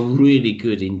gave us a really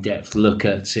good in-depth look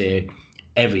at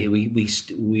everything.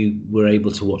 We were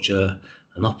able to watch an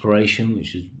operation,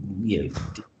 which was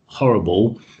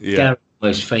horrible. Yeah. Gary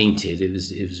almost fainted. It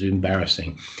was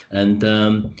embarrassing,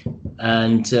 but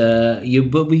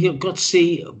we got to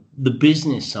see the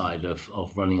business side of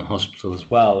running a hospital as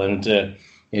well, and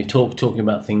talking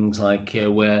about things like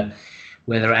where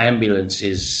their ambulance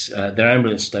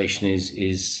station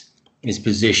is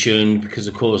positioned, because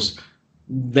of course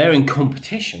they're in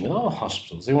competition with our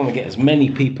hospitals. They want to get as many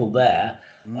people there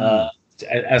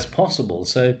as possible.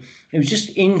 So it was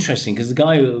just interesting, because the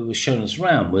guy who was showing us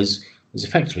around was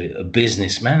effectively a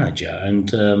business manager,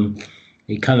 and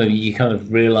you kind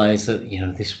of realise that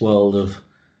this world of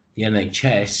the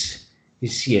NHS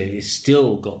is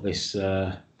still got this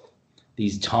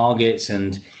these targets,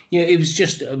 and it was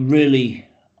just a really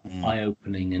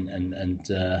eye-opening and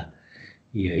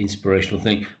inspirational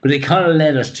thing. But it kind of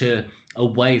led us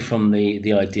away from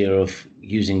the idea of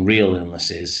using real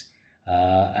illnesses,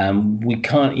 and we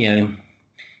can't.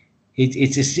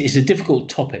 It's a difficult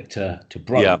topic to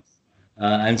broach. Yeah.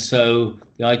 And so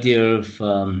the idea of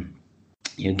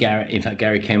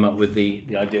Gary came up with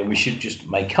the idea we should just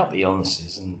make up the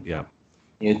illnesses, and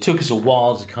it took us a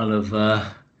while to kind of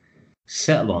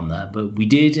settle on that, but we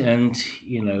did. And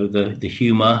the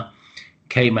humour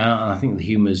came out, and I think the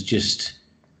humour is just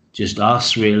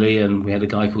us really. And we had a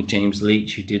guy called James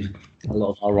Leach who did a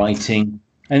lot of our writing,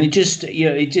 and it just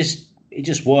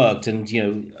worked.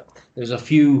 And there's a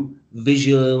few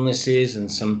visual illnesses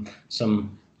and some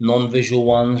non-visual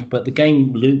ones, but the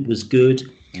game loop was good.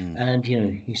 And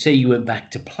you say you went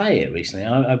back to play it recently.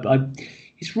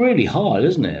 It's really hard,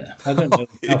 isn't it? I don't know.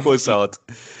 It was hard.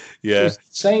 Yeah, it's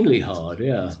insanely hard.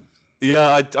 Yeah.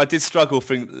 Yeah, I did struggle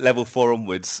from level 4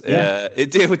 onwards. Yeah.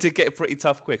 It did get pretty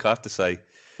tough quick, I have to say.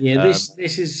 Yeah, this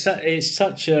is it's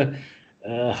such a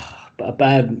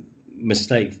bad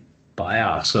mistake by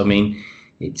us. I mean,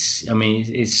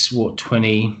 it's what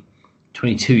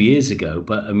 22 years ago,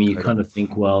 but I mean, you kind of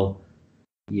think, well,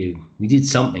 we did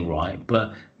something right,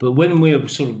 but when we were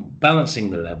sort of balancing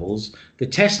the levels, the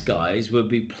test guys would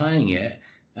be playing it,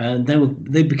 and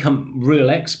they become real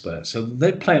experts. So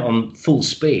they play it on full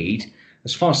speed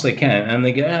as fast as they can, and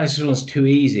they go, this one's too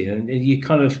easy, and you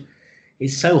kind of,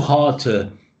 it's so hard to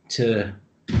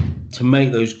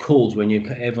make those calls when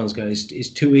everyone's going, it's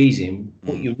too easy. And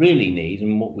what you really need,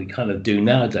 and what we kind of do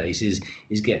nowadays, is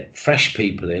get fresh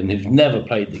people in who've never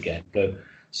played the game. Go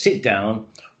sit down,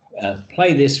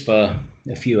 play this for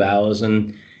a few hours,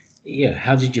 and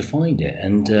how did you find it?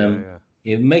 And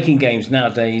making games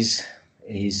nowadays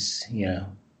is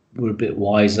we're a bit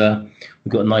wiser.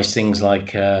 We've got nice things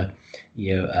like analytics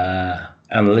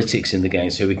in the game,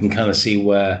 so we can kind of see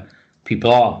where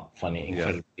people are finding it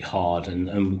incredibly hard,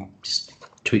 and just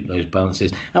tweak those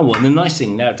balances. And the nice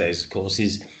thing nowadays, of course,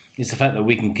 is the fact that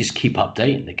we can just keep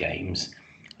updating the games.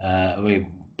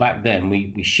 Back then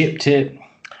we shipped it,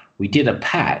 we did a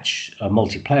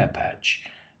multiplayer patch,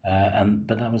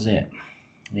 but that was it.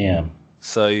 Yeah.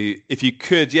 So if you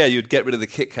could, you'd get rid of the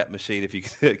Kit Kat machine if you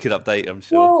could update, I'm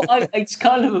sure. Well, it's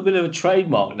kind of a bit of a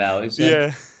trademark now.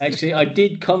 Actually, I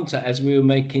did contact, as we were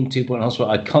making 2 Point Hospital,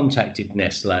 I contacted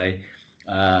Nestle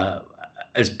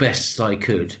as best I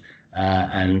could,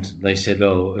 and they said,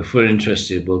 "Oh, if we're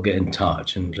interested, we'll get in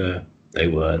touch." And they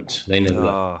weren't. They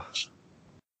never.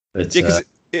 But because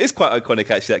it is quite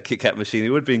iconic, actually. That Kit Kat machine. It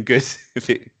would have been good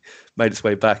if it made its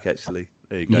way back. Actually,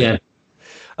 there you go. Yeah.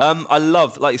 I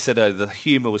love, like you said, the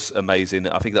humour was amazing.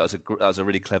 I think that was a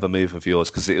really clever move of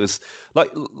yours, because it was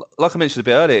like I mentioned a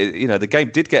bit earlier. The game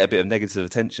did get a bit of negative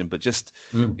attention, but just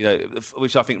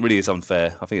which I think really is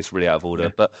unfair. I think it's really out of order.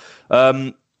 Yeah. But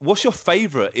what's your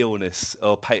favourite illness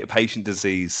or patient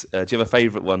disease? Do you have a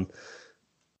favourite one?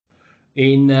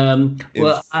 One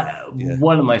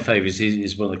of my favourites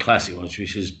is one of the classic ones,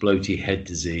 which is bloated head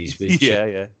disease. Which,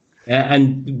 yeah.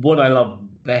 And what I love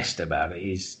best about it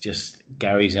is just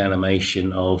Gary's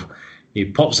animation of he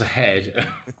pops a head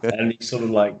and he sort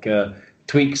of like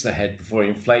tweaks the head before he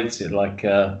inflates it like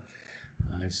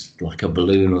it's like a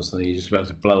balloon or something. He's just about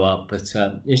to blow up. But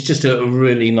it's just a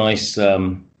really nice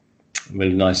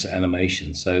really nice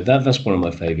animation. So that's one of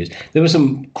my favorites. There were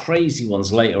some crazy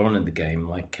ones later on in the game,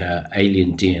 like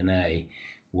Alien DNA,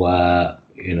 where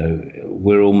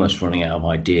we're almost running out of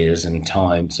ideas and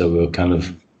time, so we were kind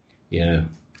of, they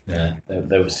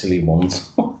were silly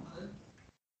ones.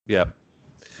 Yeah.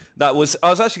 I was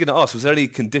actually going to ask, was there any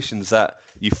conditions that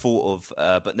you thought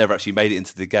of but never actually made it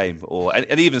into the game,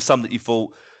 and even some that you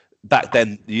thought back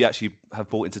then you actually have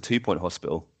brought into 2 Point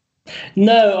Hospital?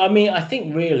 No, I mean, I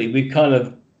think really we kind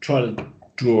of try to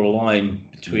draw a line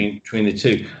between the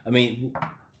two. I mean,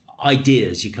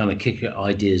 ideas, you kind of kick your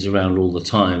ideas around all the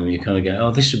time, and you kind of go,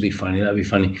 oh, this would be funny, that would be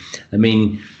funny. I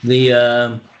mean, we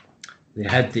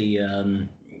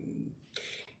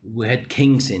had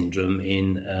King syndrome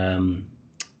in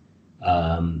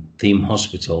Theme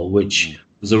Hospital, which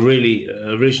was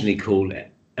originally called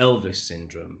Elvis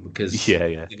syndrome, because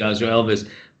the guys were Elvis.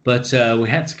 But we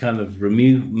had to kind of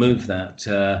remove that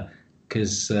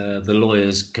because the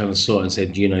lawyers kind of saw it and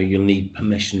said, you'll need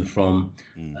permission from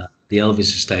the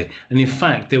Elvis estate. And in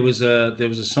fact, there was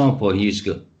a sample he used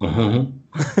to go,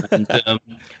 and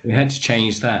we had to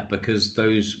change that because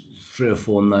those 3 or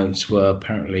 4 notes were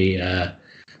apparently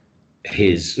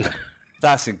his.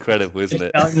 That's incredible, isn't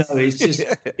it? I know, it's just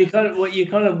you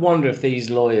kind of wonder if these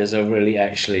lawyers are really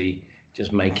actually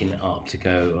just making it up to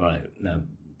go, all right, no,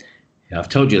 I've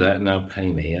told you that, now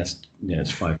pay me. That's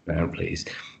it's £5, please.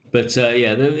 But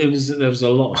there was a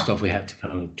lot of stuff we had to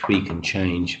kind of tweak and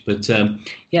change. But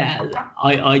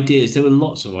ideas. There were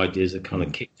lots of ideas that kind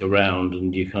of kicked around,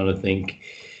 and you kind of think.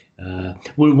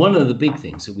 One of the big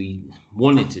things that we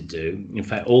wanted to do, in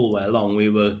fact, all the way along, we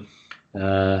were.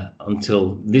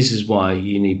 Until this is why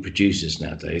you need producers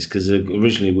nowadays, because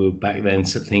originally we were back then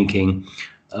thinking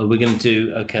we're going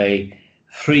to do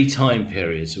 3 time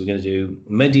periods. We're going to do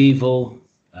medieval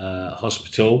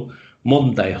hospital,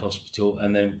 modern day hospital,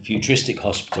 and then futuristic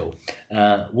hospital.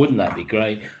 Wouldn't that be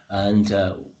great? And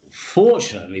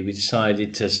fortunately, we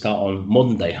decided to start on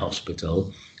modern day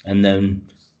hospital, and then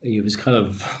it was kind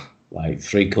of like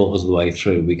 3/4 of the way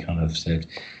through, we kind of said,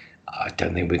 I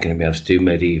don't think we're going to be able to do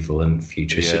medieval and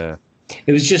futuristic. Yeah.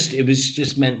 It was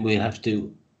just meant we'd have to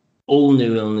do all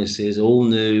new illnesses, all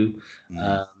new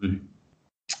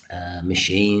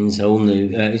machines, all new.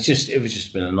 It was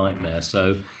just been a nightmare.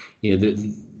 So,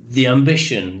 the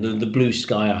ambition, the blue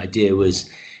sky idea was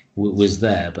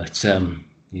there, but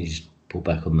you just pull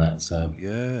back on that. So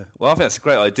yeah, well, I think that's a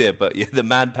great idea, but the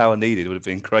manpower needed would have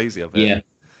been crazy. I think. Yeah,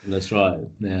 that's right.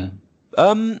 Yeah.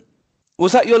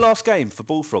 Was that your last game for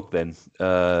Bullfrog then?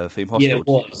 Theme Hospital? Yeah, it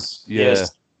was. Yeah.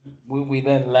 Yes. We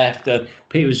then left.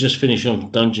 Pete was just finishing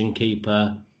on Dungeon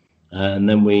Keeper, and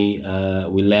then we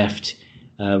left.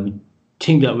 We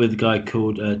teamed up with a guy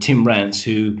called Tim Rance,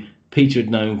 who Peter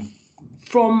had known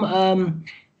from.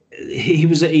 He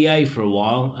was at EA for a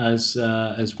while as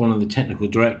one of the technical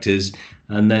directors,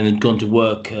 and then had gone to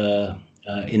work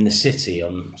in the city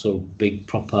on sort of big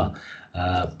proper.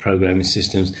 Programming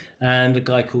systems, and a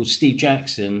guy called Steve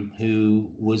Jackson, who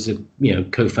was a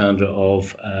co-founder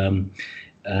of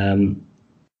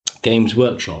Games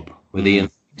Workshop with Ian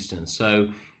Kingston.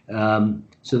 So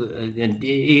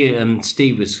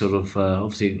Steve was sort of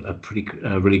obviously a pretty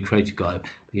really creative guy. But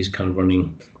he's kind of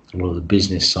running a lot of the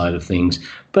business side of things.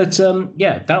 But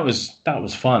that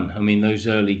was fun. I mean, those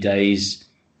early days,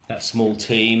 that small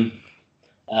team,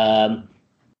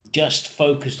 just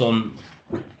focused on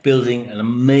building an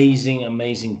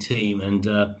amazing team and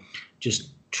just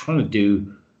trying to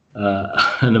do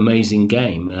an amazing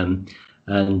game,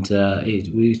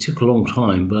 it took a long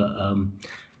time, but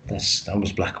that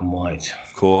was black and white.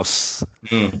 Of course.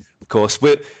 Of course.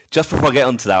 Just before I get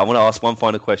onto that, I want to ask one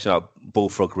final question about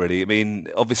Bullfrog. Really, I mean,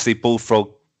 obviously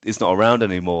Bullfrog is not around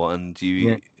anymore, and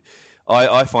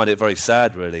I find it very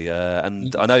sad, really.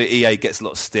 And I know EA gets a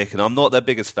lot of stick, and I'm not their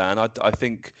biggest fan. I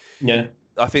think. Yeah.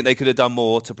 I think they could have done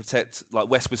more to protect, like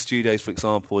Westwood Studios, for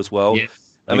example, as well. Yeah,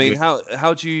 I mean,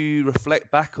 how do you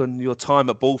reflect back on your time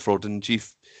at Bullfrog? And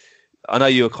I know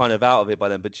you were kind of out of it by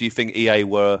then, but do you think EA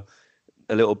were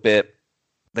a little bit?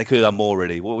 They could have done more,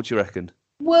 really. What would you reckon?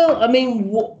 Well, I mean,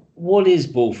 what is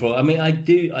Bullfrog? I mean, I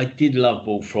did love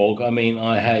Bullfrog. I mean,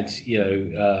 I had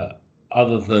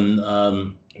other than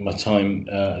my time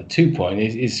 2 Point,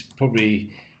 it's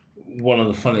probably one of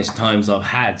the funnest times I've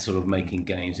had sort of making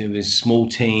games. It was small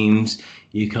teams,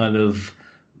 you kind of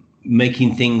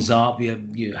making things up,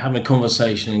 you having a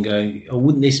conversation and going, oh,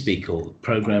 wouldn't this be cool?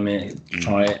 Program it,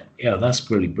 try it. Yeah, that's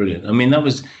really brilliant. I mean, that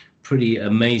was pretty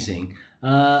amazing.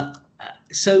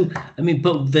 So, I mean,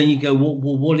 but then you go,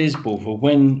 what is Bullfrog?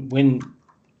 When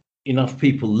enough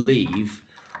people leave,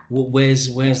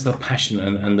 where's the passion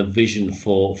and the vision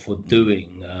for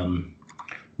doing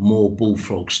more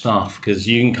Bullfrog stuff, because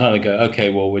you can kind of go,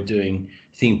 okay, well, we're doing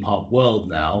Theme Park World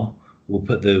now. We'll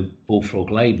put the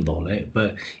Bullfrog label on it,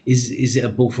 but is it a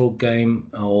Bullfrog game,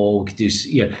 or we could do?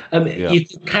 You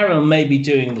could carry on maybe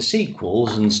doing the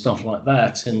sequels and stuff like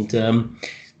that, and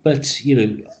but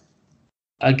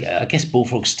I guess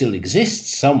Bullfrog still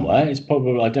exists somewhere. It's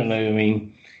probably, I don't know. I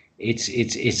mean,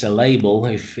 it's a label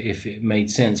if it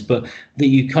made sense, but that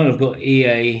you kind of got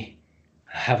EA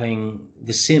having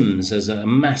The Sims as a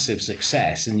massive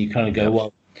success, and you kind of go,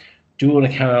 well, do we want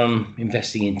to carry on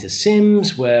investing into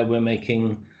Sims, where we're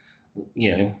making,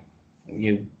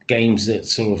 games that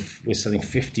sort of we're selling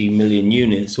 50 million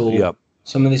units, or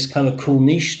some of this kind of cool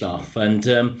niche stuff? And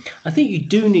I think you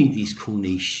do need these cool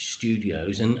niche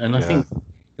studios, and I think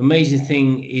the amazing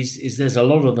thing is there's a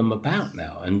lot of them about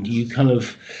now, and you kind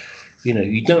of,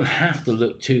 you don't have to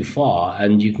look too far,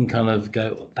 and you can kind of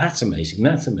go, that's amazing.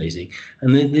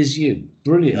 And then there's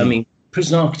brilliant. I mean,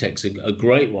 Prison Architect's a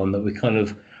great one that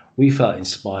we felt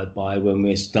inspired by when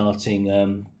we're starting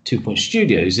 2 Point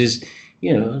Studios. Is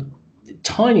a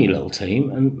tiny little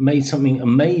team and made something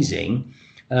amazing,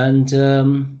 and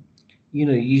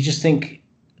you just think,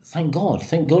 thank God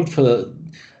for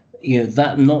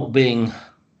that not being.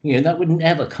 That would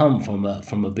never come from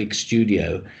a big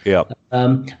studio. Yeah.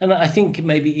 And I think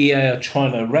maybe EA are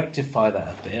trying to rectify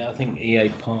that a bit. I think EA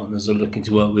partners are looking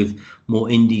to work with more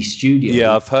indie studios.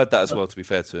 Yeah, I've heard that as well, to be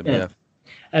fair to him. Yeah.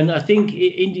 And I think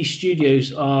indie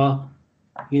studios are,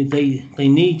 they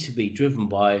need to be driven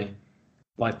by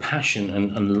passion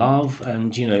and love.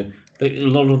 And, a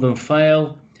lot of them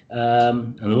fail.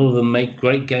 And a lot of them make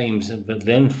great games, but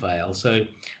then fail. So,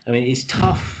 I mean, it's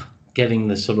tough getting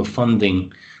the sort of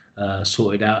funding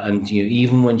sorted out, and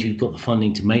even when you've got the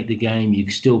funding to make the game,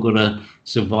 you've still got to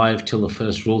survive till the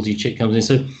first royalty check comes in.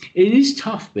 So it is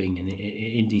tough being an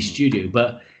indie studio,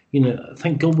 but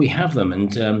thank God we have them,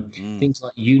 and things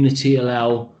like Unity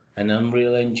allow, an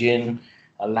Unreal Engine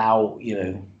allow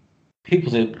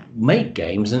people to make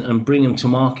games and bring them to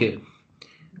market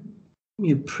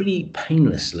pretty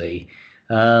painlessly.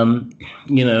 They're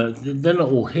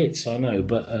not all hits, I know,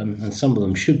 but and some of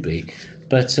them should be.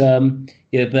 But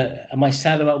but am I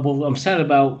sad about? Well, I'm sad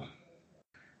about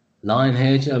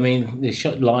Lionhead. I mean, they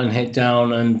shut Lionhead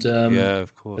down, and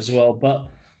of course, as well.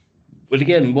 But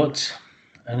again,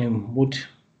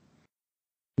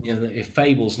 if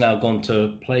Fable's now gone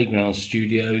to Playground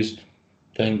Studios,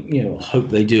 then hope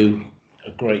they do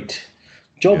a great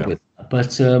job with that.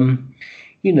 But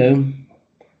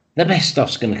the best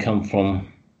stuff's going to come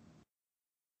from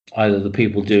either the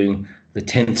people doing the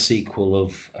 10th sequel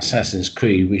of Assassin's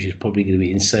Creed, which is probably going to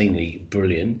be insanely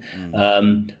brilliant,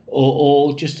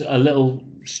 or just a little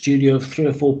studio of 3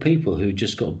 or 4 people who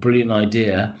just got a brilliant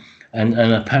idea and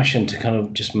a passion to kind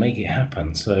of just make it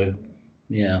happen. So,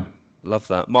 yeah. Love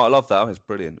that. Mark, I love that. It's a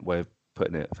brilliant way of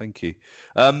putting it. Thank you.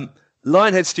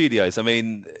 Lionhead Studios, I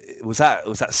mean, was that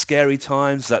scary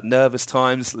times? Was that nervous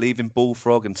times, leaving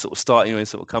Bullfrog and sort of starting your own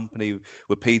sort of company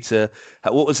with Peter?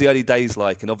 What was the early days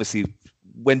like? And obviously,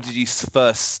 when did you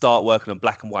first start working on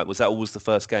Black and White? Was that always the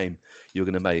first game you were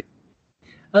going to make?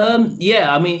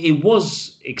 Yeah, I mean, it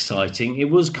was exciting.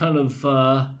 It was kind of,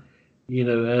 it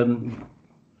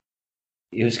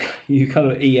was, you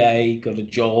kind of EA, got a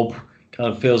job,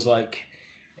 kind of feels like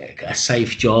a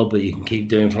safe job that you can keep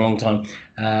doing for a long time.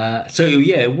 So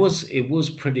yeah, it was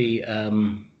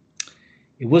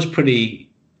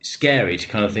pretty scary to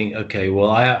kind of think, okay,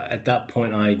 well, at that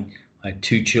point I had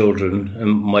 2 children, and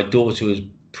my daughter was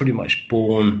pretty much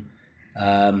born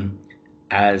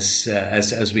as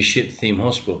we shipped Theme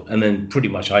Hospital, and then pretty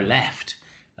much I left,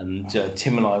 and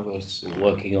Tim and I was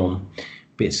working on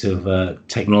bits of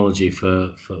technology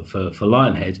for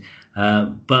Lionhead,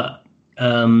 but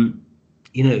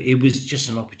it was just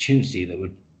an opportunity that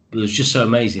was just so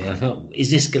amazing. I thought,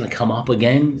 is this going to come up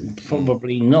again?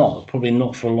 Probably not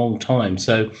for a long time.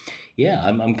 So yeah,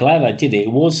 I'm glad I did it.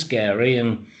 It was scary,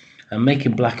 and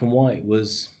making Black and White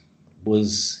was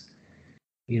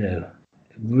really,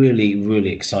 really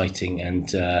exciting and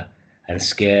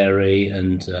scary,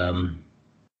 and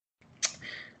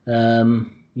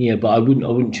but I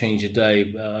wouldn't change a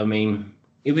day. I mean,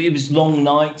 it was long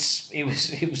nights. It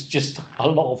was just a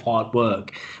lot of hard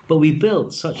work, but we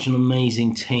built such an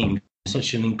amazing team,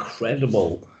 such an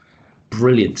incredible,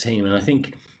 brilliant team, and I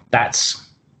think that's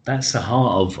the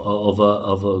heart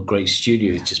of a great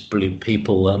studio. It's just brilliant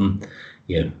people.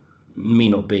 Me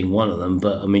not being one of them,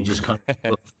 but I mean, just kind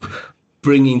of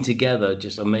bringing together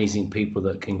just amazing people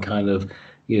that can kind of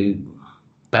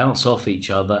bounce off each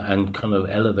other and kind of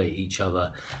elevate each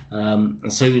other.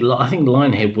 And so I think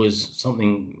Lionhead was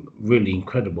something really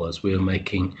incredible as we were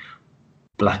making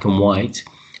Black and White.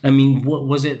 I mean, what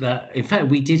was it that? In fact,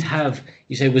 we did have.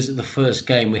 You say, was it the first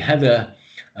game? We had a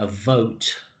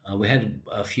vote. We had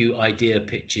a few idea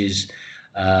pitches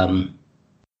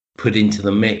put into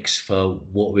the mix for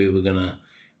what we were going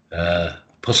to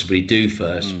possibly do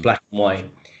first. Black and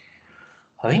white.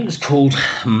 I think it was called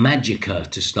Magica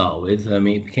to start with. I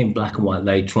mean, it became Black and White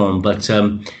later on, but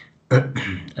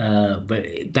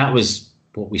that was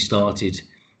what we started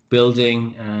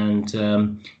building. And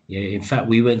in fact,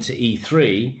 we went to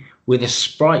E3 with a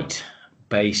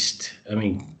sprite-based. I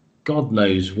mean, God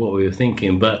knows what we were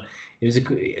thinking, but it was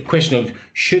a question of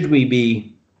should we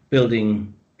be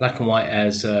building Black and White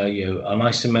as an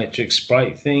isometric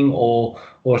sprite thing or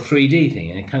a 3D thing?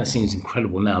 And it kind of seems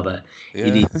incredible now that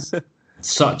it is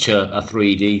such a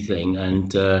 3D thing,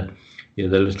 and the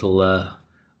little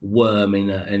worm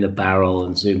in a barrel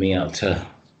and zooming out to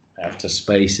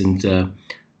space, and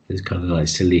there's kind of like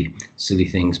silly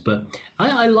things. But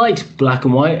I liked Black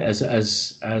and White as a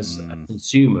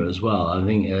consumer as well. I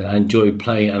think I enjoyed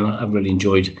playing, and I really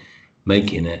enjoyed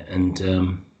making it, and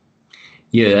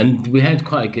and we had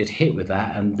quite a good hit with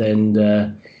that, and then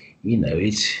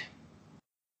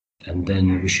and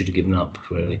then we should have given up,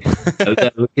 really,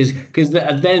 because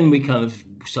then we kind of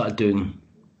started doing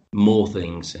more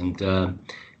things, and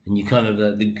you kind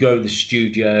of grow the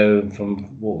studio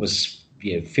from what was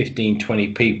 15, 20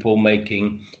 people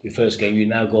making your first game. You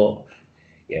now got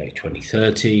 20,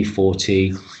 30,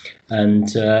 40, and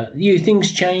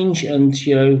things change, and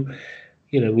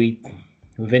we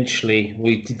eventually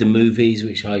we did the movies,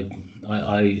 which I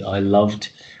loved.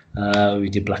 We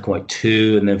did Black and White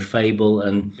 2 and then Fable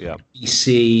and EC.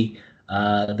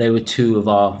 They were two of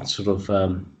our sort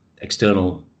of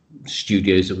external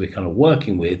studios that we're kind of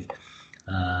working with.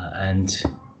 And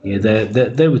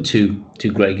they were two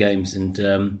great games.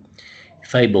 And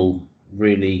Fable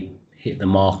really hit the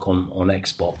mark on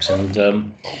Xbox. And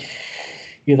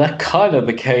that kind of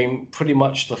became pretty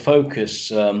much the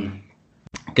focus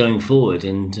going forward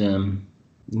and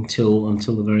until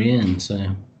the very end.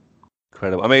 So.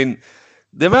 Incredible. I mean,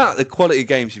 the quality of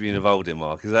games you've been involved in,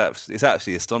 Mark, is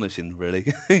actually astonishing,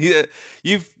 really.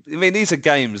 These are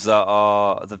games that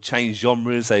have changed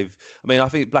genres. I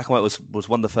think Black and White was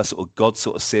one of the first sort of God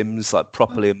sort of sims, like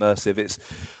properly immersive. It's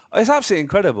absolutely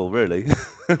incredible, really,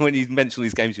 when you mention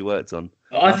these games you worked on.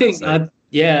 I think, and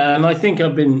I think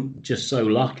I've been just so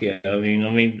lucky.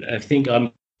 I think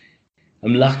I'm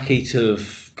lucky to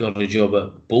have got a job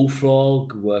at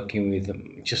Bullfrog, working with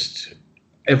them. Just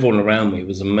everyone around me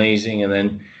was amazing, and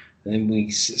then we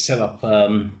set up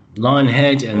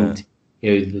Lionhead, and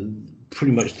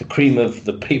pretty much the cream of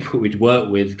the people we'd worked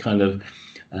with kind of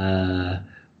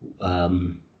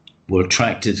were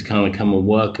attracted to kind of come and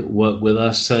work with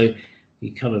us. So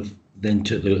we kind of then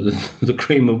took the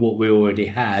cream of what we already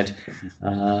had,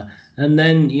 and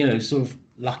then sort of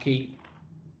lucky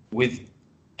with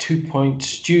 2 Point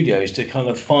Studios to kind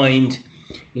of find.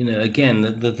 Again,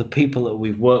 the people that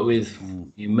we've worked with,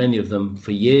 many of them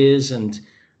for years, and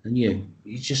you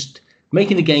just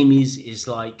making a game is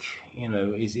like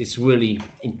it's really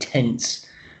intense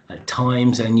at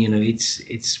times, and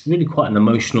it's really quite an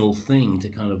emotional thing to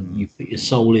kind of you put your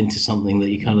soul into something that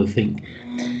you kind of think,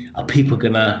 are people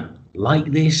gonna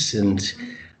like this? And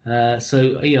I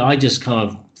just kind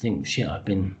of think, shit, I've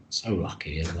been so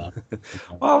lucky.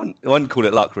 Well, I wouldn't call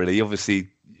it luck, really. Obviously.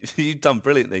 You've done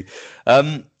brilliantly.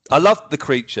 I love the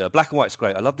creature. Black and White's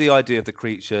great. I love the idea of the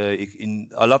creature.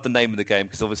 I love the name of the game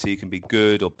because obviously you can be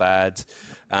good or bad,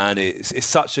 and it's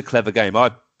such a clever game.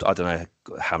 I don't know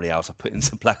how many hours I put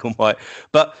into Black and White,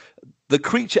 but the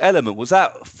creature element, was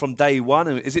that from day one?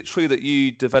 And is it true that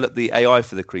you developed the AI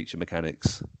for the creature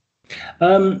mechanics?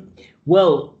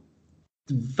 Well,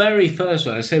 the very first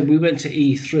one, I said we went to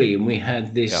E3 and we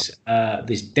had this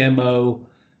this demo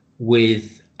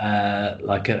with.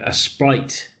 Like a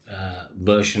sprite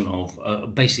version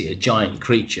of basically a giant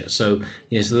creature. So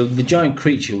the giant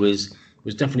creature was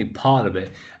definitely part of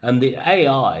it, and the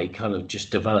AI kind of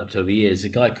just developed over years. A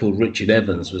guy called Richard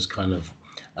Evans was kind of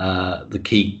the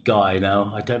key guy.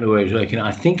 Now I don't know where he's working.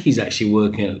 I think he's actually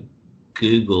working at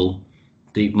Google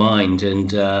DeepMind,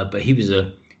 and but he's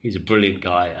a brilliant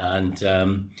guy, and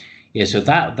so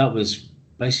that was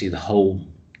basically the whole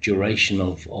duration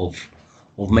of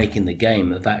making the game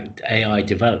that AI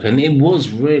developed, and it was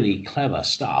really clever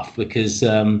stuff because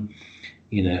I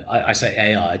say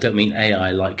AI, I don't mean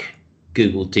AI like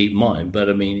Google DeepMind, but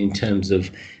I mean in terms of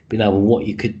being able what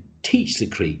you could teach the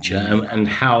creature and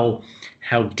how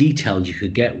detailed you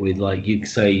could get with, like you could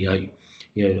say I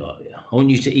want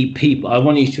you to eat people, I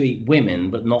want you to eat women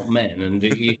but not men, and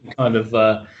you kind of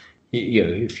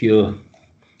if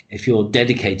if you're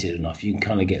dedicated enough, you can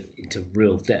kind of get into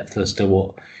real depth as to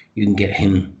what you can get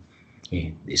him.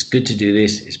 It's good to do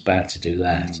this. It's bad to do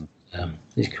that.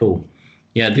 It's cool.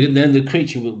 Yeah, the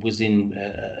creature was in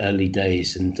early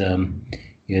days, and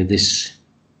this.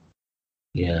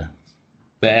 Yeah,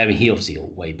 but I mean, he obviously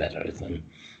got way better than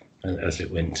as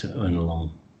it went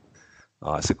along.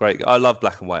 Oh, it's a great. I love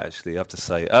Black and White. Actually, I have to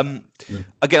say.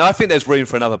 Again, I think there's room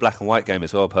for another Black and White game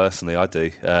as well. Personally, I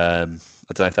do. I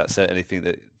don't know if that's anything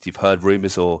that you've heard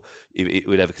rumours or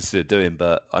we'd ever consider doing,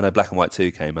 but I know Black and White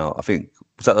 2 came out. I think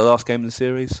was that the last game in the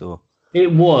series, or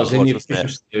it was in the official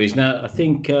series. Now I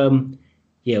think,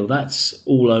 that's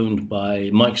all owned by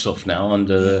Microsoft now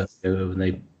under when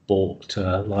they bought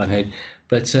Lionhead.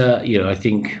 But I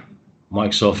think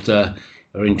Microsoft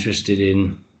are interested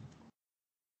in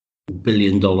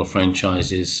billion-dollar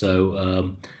franchises.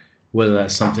 So whether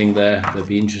that's something they'll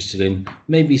be interested in,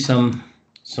 maybe some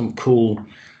cool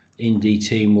indie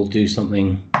team will do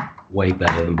something way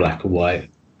better than Black and White.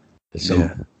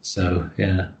 So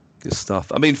yeah. Good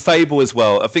stuff. I mean, Fable as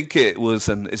well. I think it was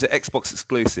is it Xbox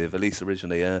exclusive, at least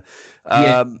originally?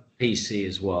 PC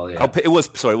as well. Yeah. It was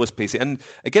PC. And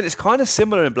again, it's kind of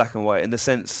similar in Black and White in the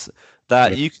sense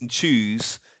that you can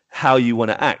choose how you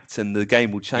want to act, and the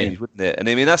game will change, wouldn't it? And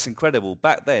I mean, that's incredible.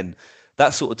 Back then,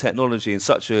 that sort of technology in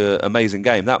such an amazing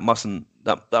game, that must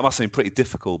have been pretty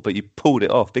difficult, but you pulled it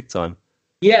off big time.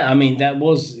 Yeah, I mean, that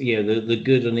was the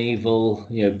good and evil.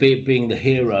 Being the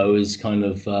hero is kind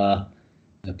of a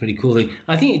pretty cool thing.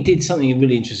 I think it did something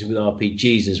really interesting with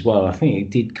RPGs as well. I think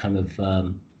it did kind of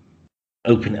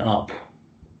open it up.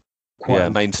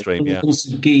 Quite mainstream,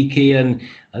 also geeky, and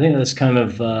I think that's kind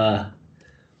of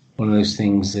one of those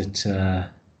things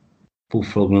that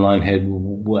Bullfrog and Lionhead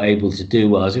were able to do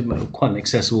well. It was quite an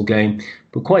accessible game,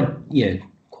 but quite a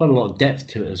lot of depth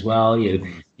to it as well.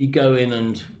 You go in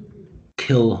and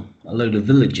kill a load of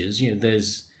villagers.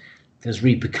 There's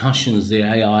repercussions. The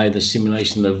AI, the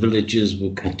simulation of the villagers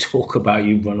will talk about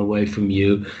you, run away from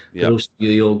you, but also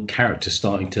your character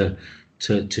starting to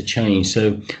change.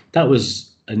 So that was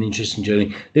an interesting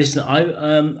journey. Listen,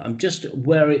 I'm just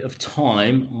wary of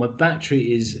time. My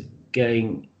battery is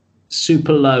going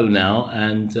super low now,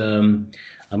 and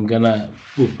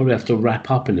we'll probably have to wrap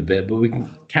up in a bit, but we can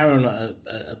carry on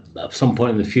at some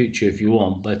point in the future if you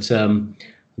want. But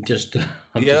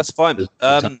that's fine. Do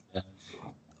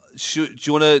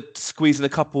you want to squeeze in a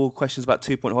couple of questions about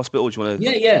 2 Point Hospital? Or do you want to?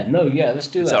 Let's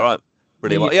do that. Is that right?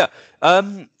 Brilliant.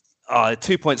 Yeah.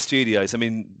 2 Point Studios. I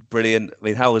mean, brilliant. I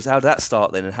mean, how did that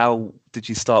start then, and how did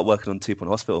you start working on 2 Point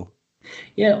Hospital?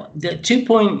 Yeah, the 2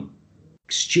 Point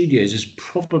Studios has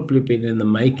probably been in the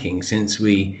making since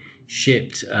we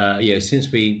shipped.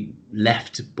 Since we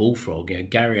left Bullfrog.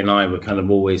 Gary and I were kind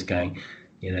of always going.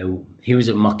 He was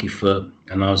at Muckyfoot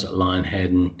and I was at Lionhead,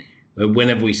 and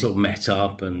whenever we sort of met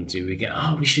up and we get,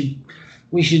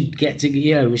 we should get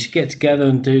together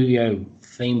and do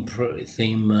theme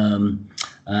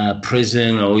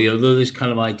prison or those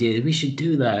kind of ideas. We should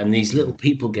do that, and these little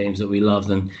people games that we loved.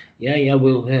 And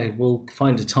we'll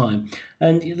find a time.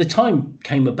 And the time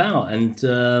came about, and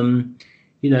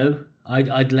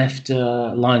I'd left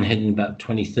Lionhead in about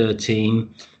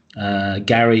 2013.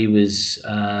 Gary was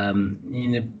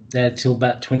there till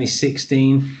about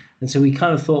 2016, and so we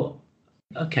kind of thought,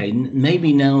 okay,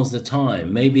 maybe now's the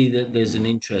time. Maybe there's an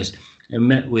interest. And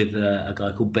met with a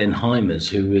guy called Ben Heimers,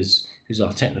 who's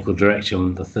our technical director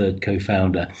and the third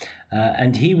co-founder,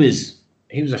 and he was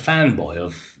a fanboy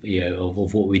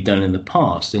of what we'd done in the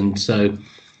past. And so,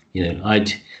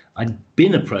 I'd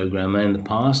been a programmer in the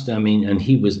past. I mean, and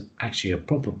he was actually a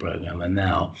proper programmer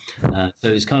now.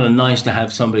 So it's kind of nice to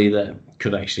have somebody that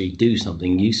could actually do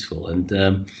something useful. And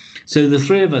so the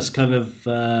three of us kind of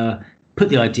put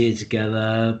the idea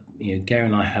together. Gary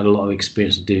and I had a lot of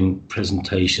experience of doing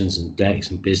presentations and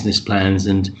decks and business plans,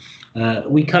 and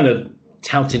we kind of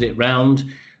touted it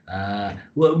round.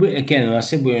 Again, I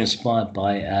said we were inspired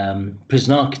by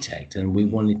Prison Architect, and we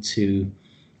wanted to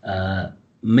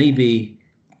maybe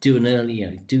do an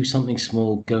early, do something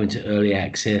small, go into early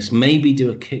access, maybe do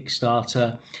a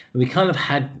Kickstarter. And we kind of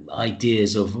had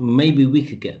ideas of maybe we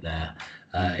could get there.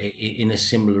 In a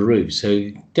similar route, so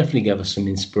definitely gave us some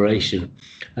inspiration.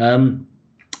 I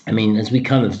mean, as we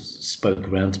kind of spoke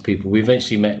around to people, we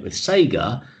eventually met with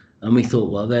Sega, and we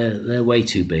thought, well, they're way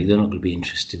too big. They're not going to be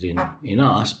interested in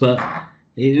us. But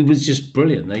it was just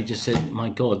brilliant. They just said, my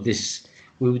God,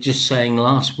 we were just saying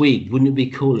last week, wouldn't it be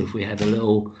cool if we had a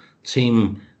little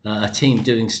team,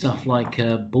 doing stuff like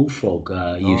Bullfrog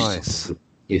used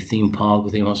to, theme park or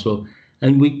theme hospital,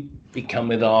 and we come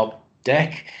with our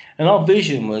deck. And our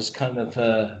vision was kind of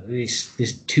this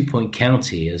 2 Point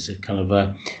County as a kind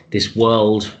of this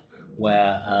world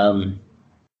where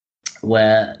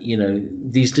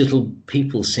these little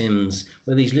people Sims,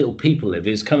 where these little people live.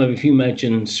 It's kind of, if you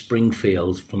imagine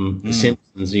Springfield from The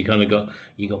Simpsons, you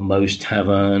got Moe's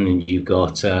Tavern, and you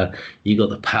got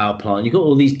the power plant. You got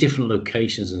all these different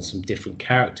locations and some different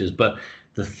characters, but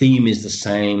the theme is the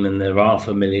same, and there are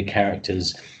familiar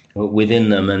characters within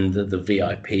them, and the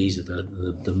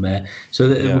VIPs, the mayor.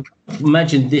 So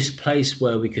imagine this place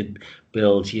where we could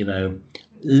build,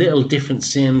 little different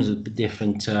Sims,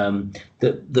 different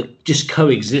that just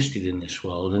coexisted in this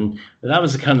world, and that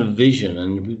was the kind of vision.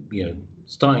 And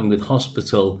starting with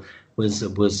Hospital was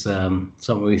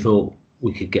something we thought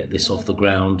we could get this off the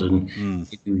ground, and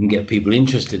we can get people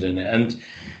interested in it, and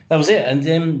that was it. And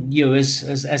then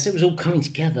as it was all coming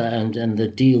together, and the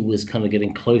deal was kind of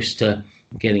getting close to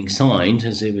getting signed,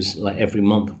 as it was like every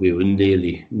month we were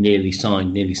nearly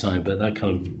signed, but that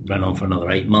kind of ran on for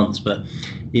another 8 months. But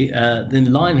then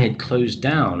Lionhead closed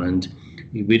down, and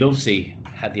we'd obviously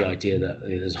had the idea that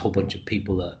there's a whole bunch of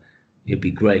people that it'd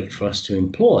be great for us to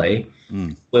employ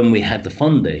when we had the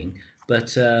funding,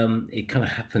 but it kind of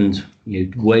happened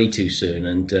way too soon,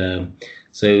 and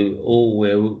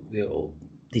so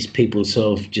these people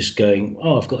sort of just going,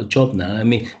 oh, I've got a job now. I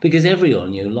mean, because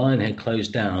everyone, Lionhead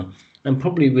closed down, and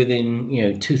probably within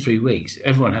 2-3 weeks,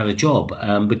 everyone had a job,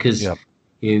 because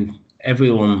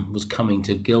everyone was coming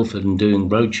to Guildford and doing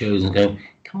roadshows and going,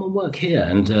 come and work here.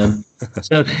 And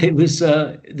so it was,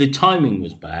 the timing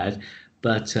was bad,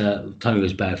 but timing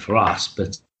was bad for us.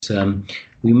 But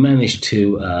we managed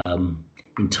to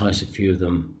entice a few of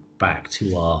them back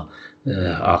to our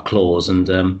claws, and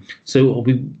so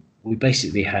we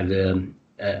basically had an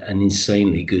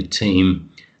insanely good team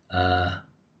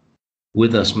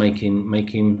with us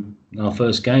making our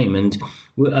first game. And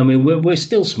we're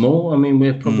still small. I mean,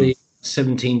 we're probably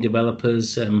 17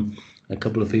 developers, a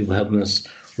couple of people helping us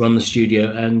run the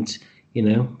studio, and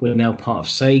we're now part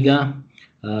of Sega,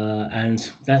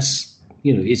 and that's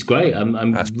it's great.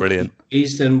 That's brilliant.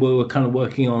 Pleased, and we're kind of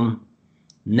working on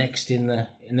next in the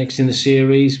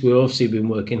series. We've obviously been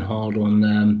working hard on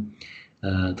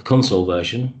the console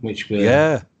version, which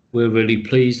we're really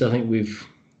pleased. I think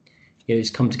it's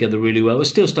come together really well. There's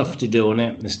still stuff to do on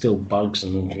it. There's still bugs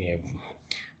and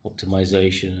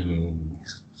optimization and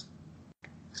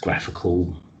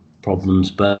graphical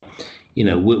problems, but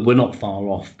we're not far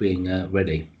off being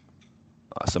ready.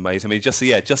 That's amazing. I mean,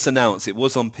 just announced it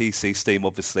was on PC, Steam,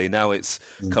 obviously. Now it's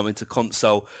coming to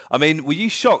console. I mean, were you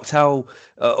shocked how,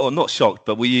 or not shocked,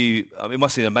 but were you? I mean, it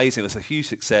must have been amazing. It was a huge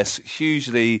success.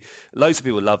 Loads of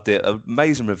people loved it.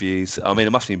 Amazing reviews. I mean, it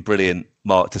must have been brilliant,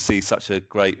 Mark, to see such a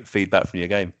great feedback from your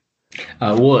game.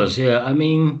 It was, yeah. I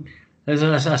mean, as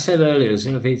I said earlier, it's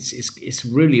a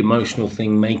really emotional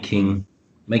thing making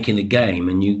a game,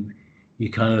 and you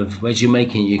kind of, as you're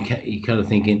making, you kind of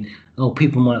thinking, oh,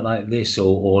 people might like this,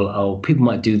 or people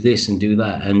might do this and do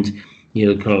that, and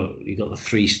you got the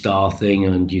 3-star thing,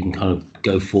 and you can kind of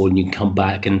go forward and you can come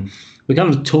back, and we're kind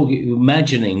of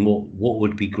imagining what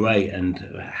would be great and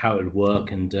how it would work,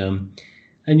 and then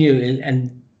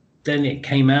it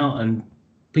came out, and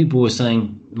people were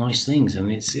saying nice things,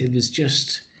 and it was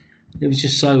just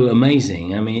so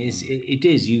amazing. I mean, it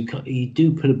is you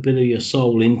do put a bit of your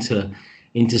soul into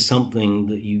something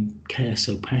that you care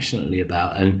so passionately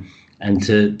about, and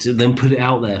to then put it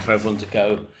out there for everyone to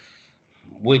go,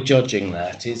 we're judging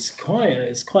that. It's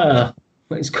a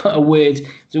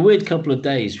weird couple of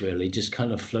days, really, just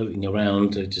kind of floating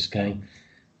around, just going,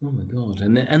 oh my God.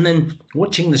 And then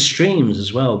watching the streams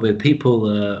as well, with people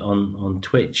on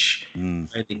Twitch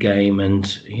play the game,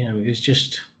 and it was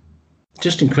just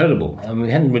incredible. I mean,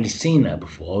 we hadn't really seen that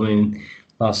before. I mean,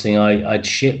 last thing I'd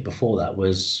shipped before that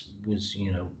was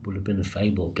would have been a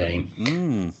Fable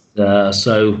game.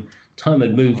 So time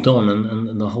had moved on,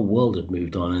 and the whole world had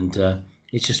moved on, and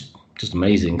it's just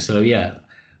amazing. So yeah,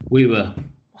 we were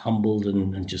humbled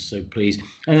and just so pleased.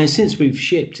 And then since we've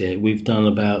shipped it, we've done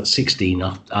about 16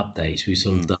 updates. We've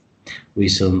sort of done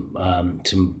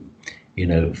some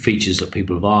features that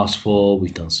people have asked for.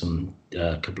 We've done some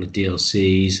couple of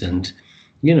DLCs, and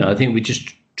I think we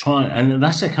just try, and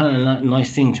that's a kind of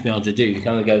nice thing to be able to do. You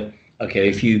kind of go, okay,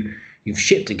 if you've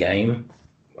shipped a game,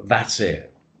 that's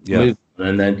it. Yeah.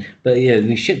 And then, but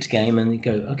we shipped a game, and you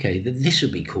go, okay, this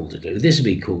would be cool to do. This would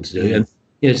be cool to do, and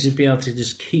just be able to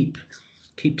just keep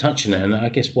touching it. And I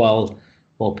guess while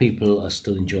people are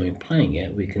still enjoying playing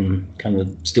it, we can kind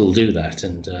of still do that,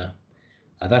 and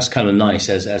that's kind of nice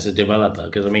as a developer,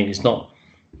 because I mean, it's not,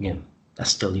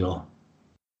 that's still your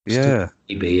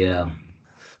baby.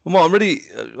 Well, Mark,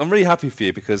 I'm really happy for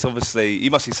you because obviously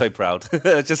you must be so proud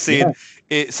just seeing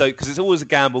it. So because it's always a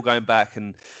gamble going back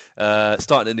and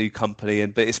starting a new company,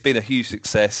 but it's been a huge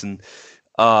success. And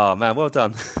man, well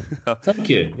done. Thank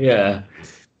you. Yeah.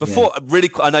 Before I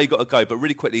know you got to go, but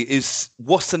really quickly,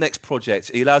 what's the next project?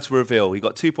 Are you allowed to reveal? You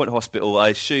got 2 Point Hospital. I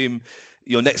assume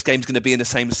your next game's going to be in the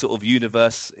same sort of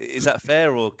universe. Is that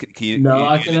fair, or can you? No,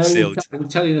 I can only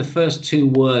tell you the first 2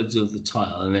 words of the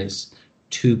title, and it's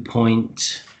 2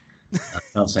 Point. I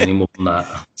can't say any more than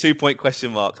that. 2 Point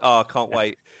question mark. I can't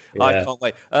wait. Yeah. I can't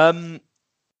wait.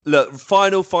 Look,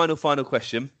 final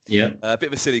question. Yeah. A bit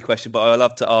of a silly question, but I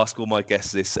love to ask all my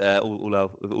guests this, all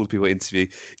the people I interview.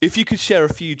 If you could share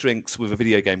a few drinks with a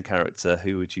video game character,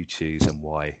 who would you choose and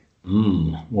why?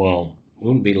 Well, it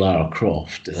wouldn't be Lara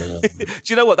Croft. Do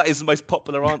you know what? That is the most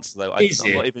popular answer, though.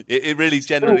 It really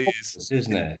generally is.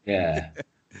 Isn't it? Yeah.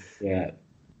 Yeah.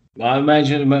 I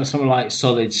imagine someone like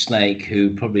Solid Snake,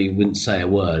 who probably wouldn't say a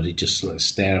word. He'd just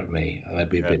stare at me. That'd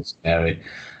be a bit scary.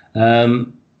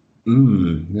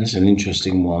 That's an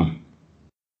interesting one.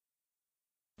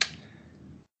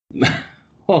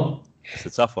 Well, it's a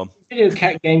tough one. Video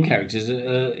game characters,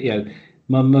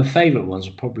 my favourite ones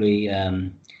are probably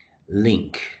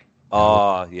Link.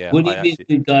 Yeah. Would he be a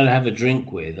good guy to have a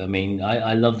drink with? I mean,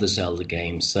 I love the Zelda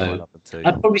games, so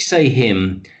I'd probably say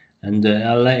him, and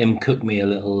I'll let him cook me a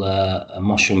little a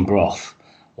mushroom broth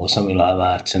or something like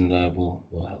that, and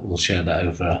we'll share that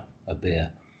over a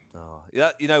beer.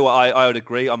 Yeah, you know what? I would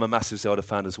agree. I'm a massive Zelda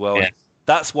fan as well. Yeah.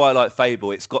 That's why I like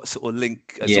Fable. It's got sort of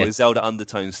Link, sort of Zelda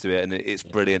undertones to it, and it's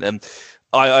brilliant. And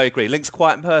I agree. Link's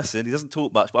quiet in person. He doesn't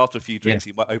talk much, but after a few drinks,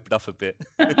 he might open up a bit.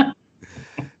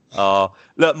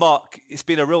 Look, Mark, it's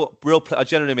been a I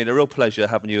genuinely mean a real pleasure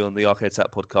having you on the Arcade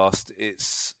Attack podcast.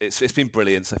 It's been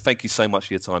brilliant. So thank you so much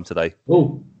for your time today.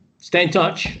 Oh, stay in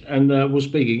touch, and we'll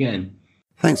speak again.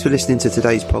 Thanks for listening to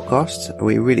today's podcast.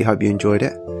 We really hope you enjoyed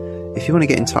it. If you want to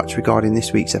get in touch regarding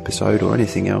this week's episode or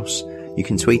anything else, you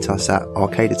can tweet us at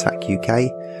Arcade Attack UK,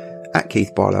 at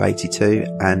Keith Barlow 82,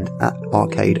 and at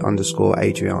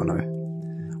Arcade_Adriano.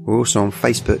 We're also on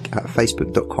Facebook at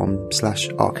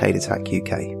facebook.com/Arcade Attack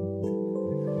UK.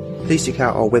 Please check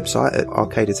out our website at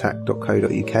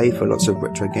arcadeattack.co.uk for lots of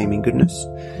retro gaming goodness,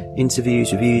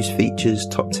 interviews, reviews, features,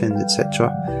 top 10s, etc.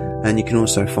 And you can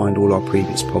also find all our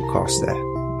previous podcasts there.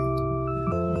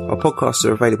 Our podcasts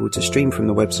are available to stream from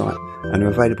the website and are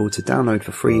available to download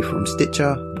for free from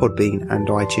Stitcher, Podbean and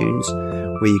iTunes,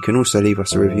 where you can also leave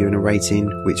us a review and a rating,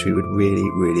 which we would really,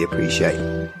 really appreciate.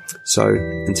 So,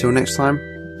 until next time,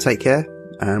 take care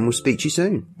and we'll speak to you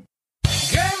soon.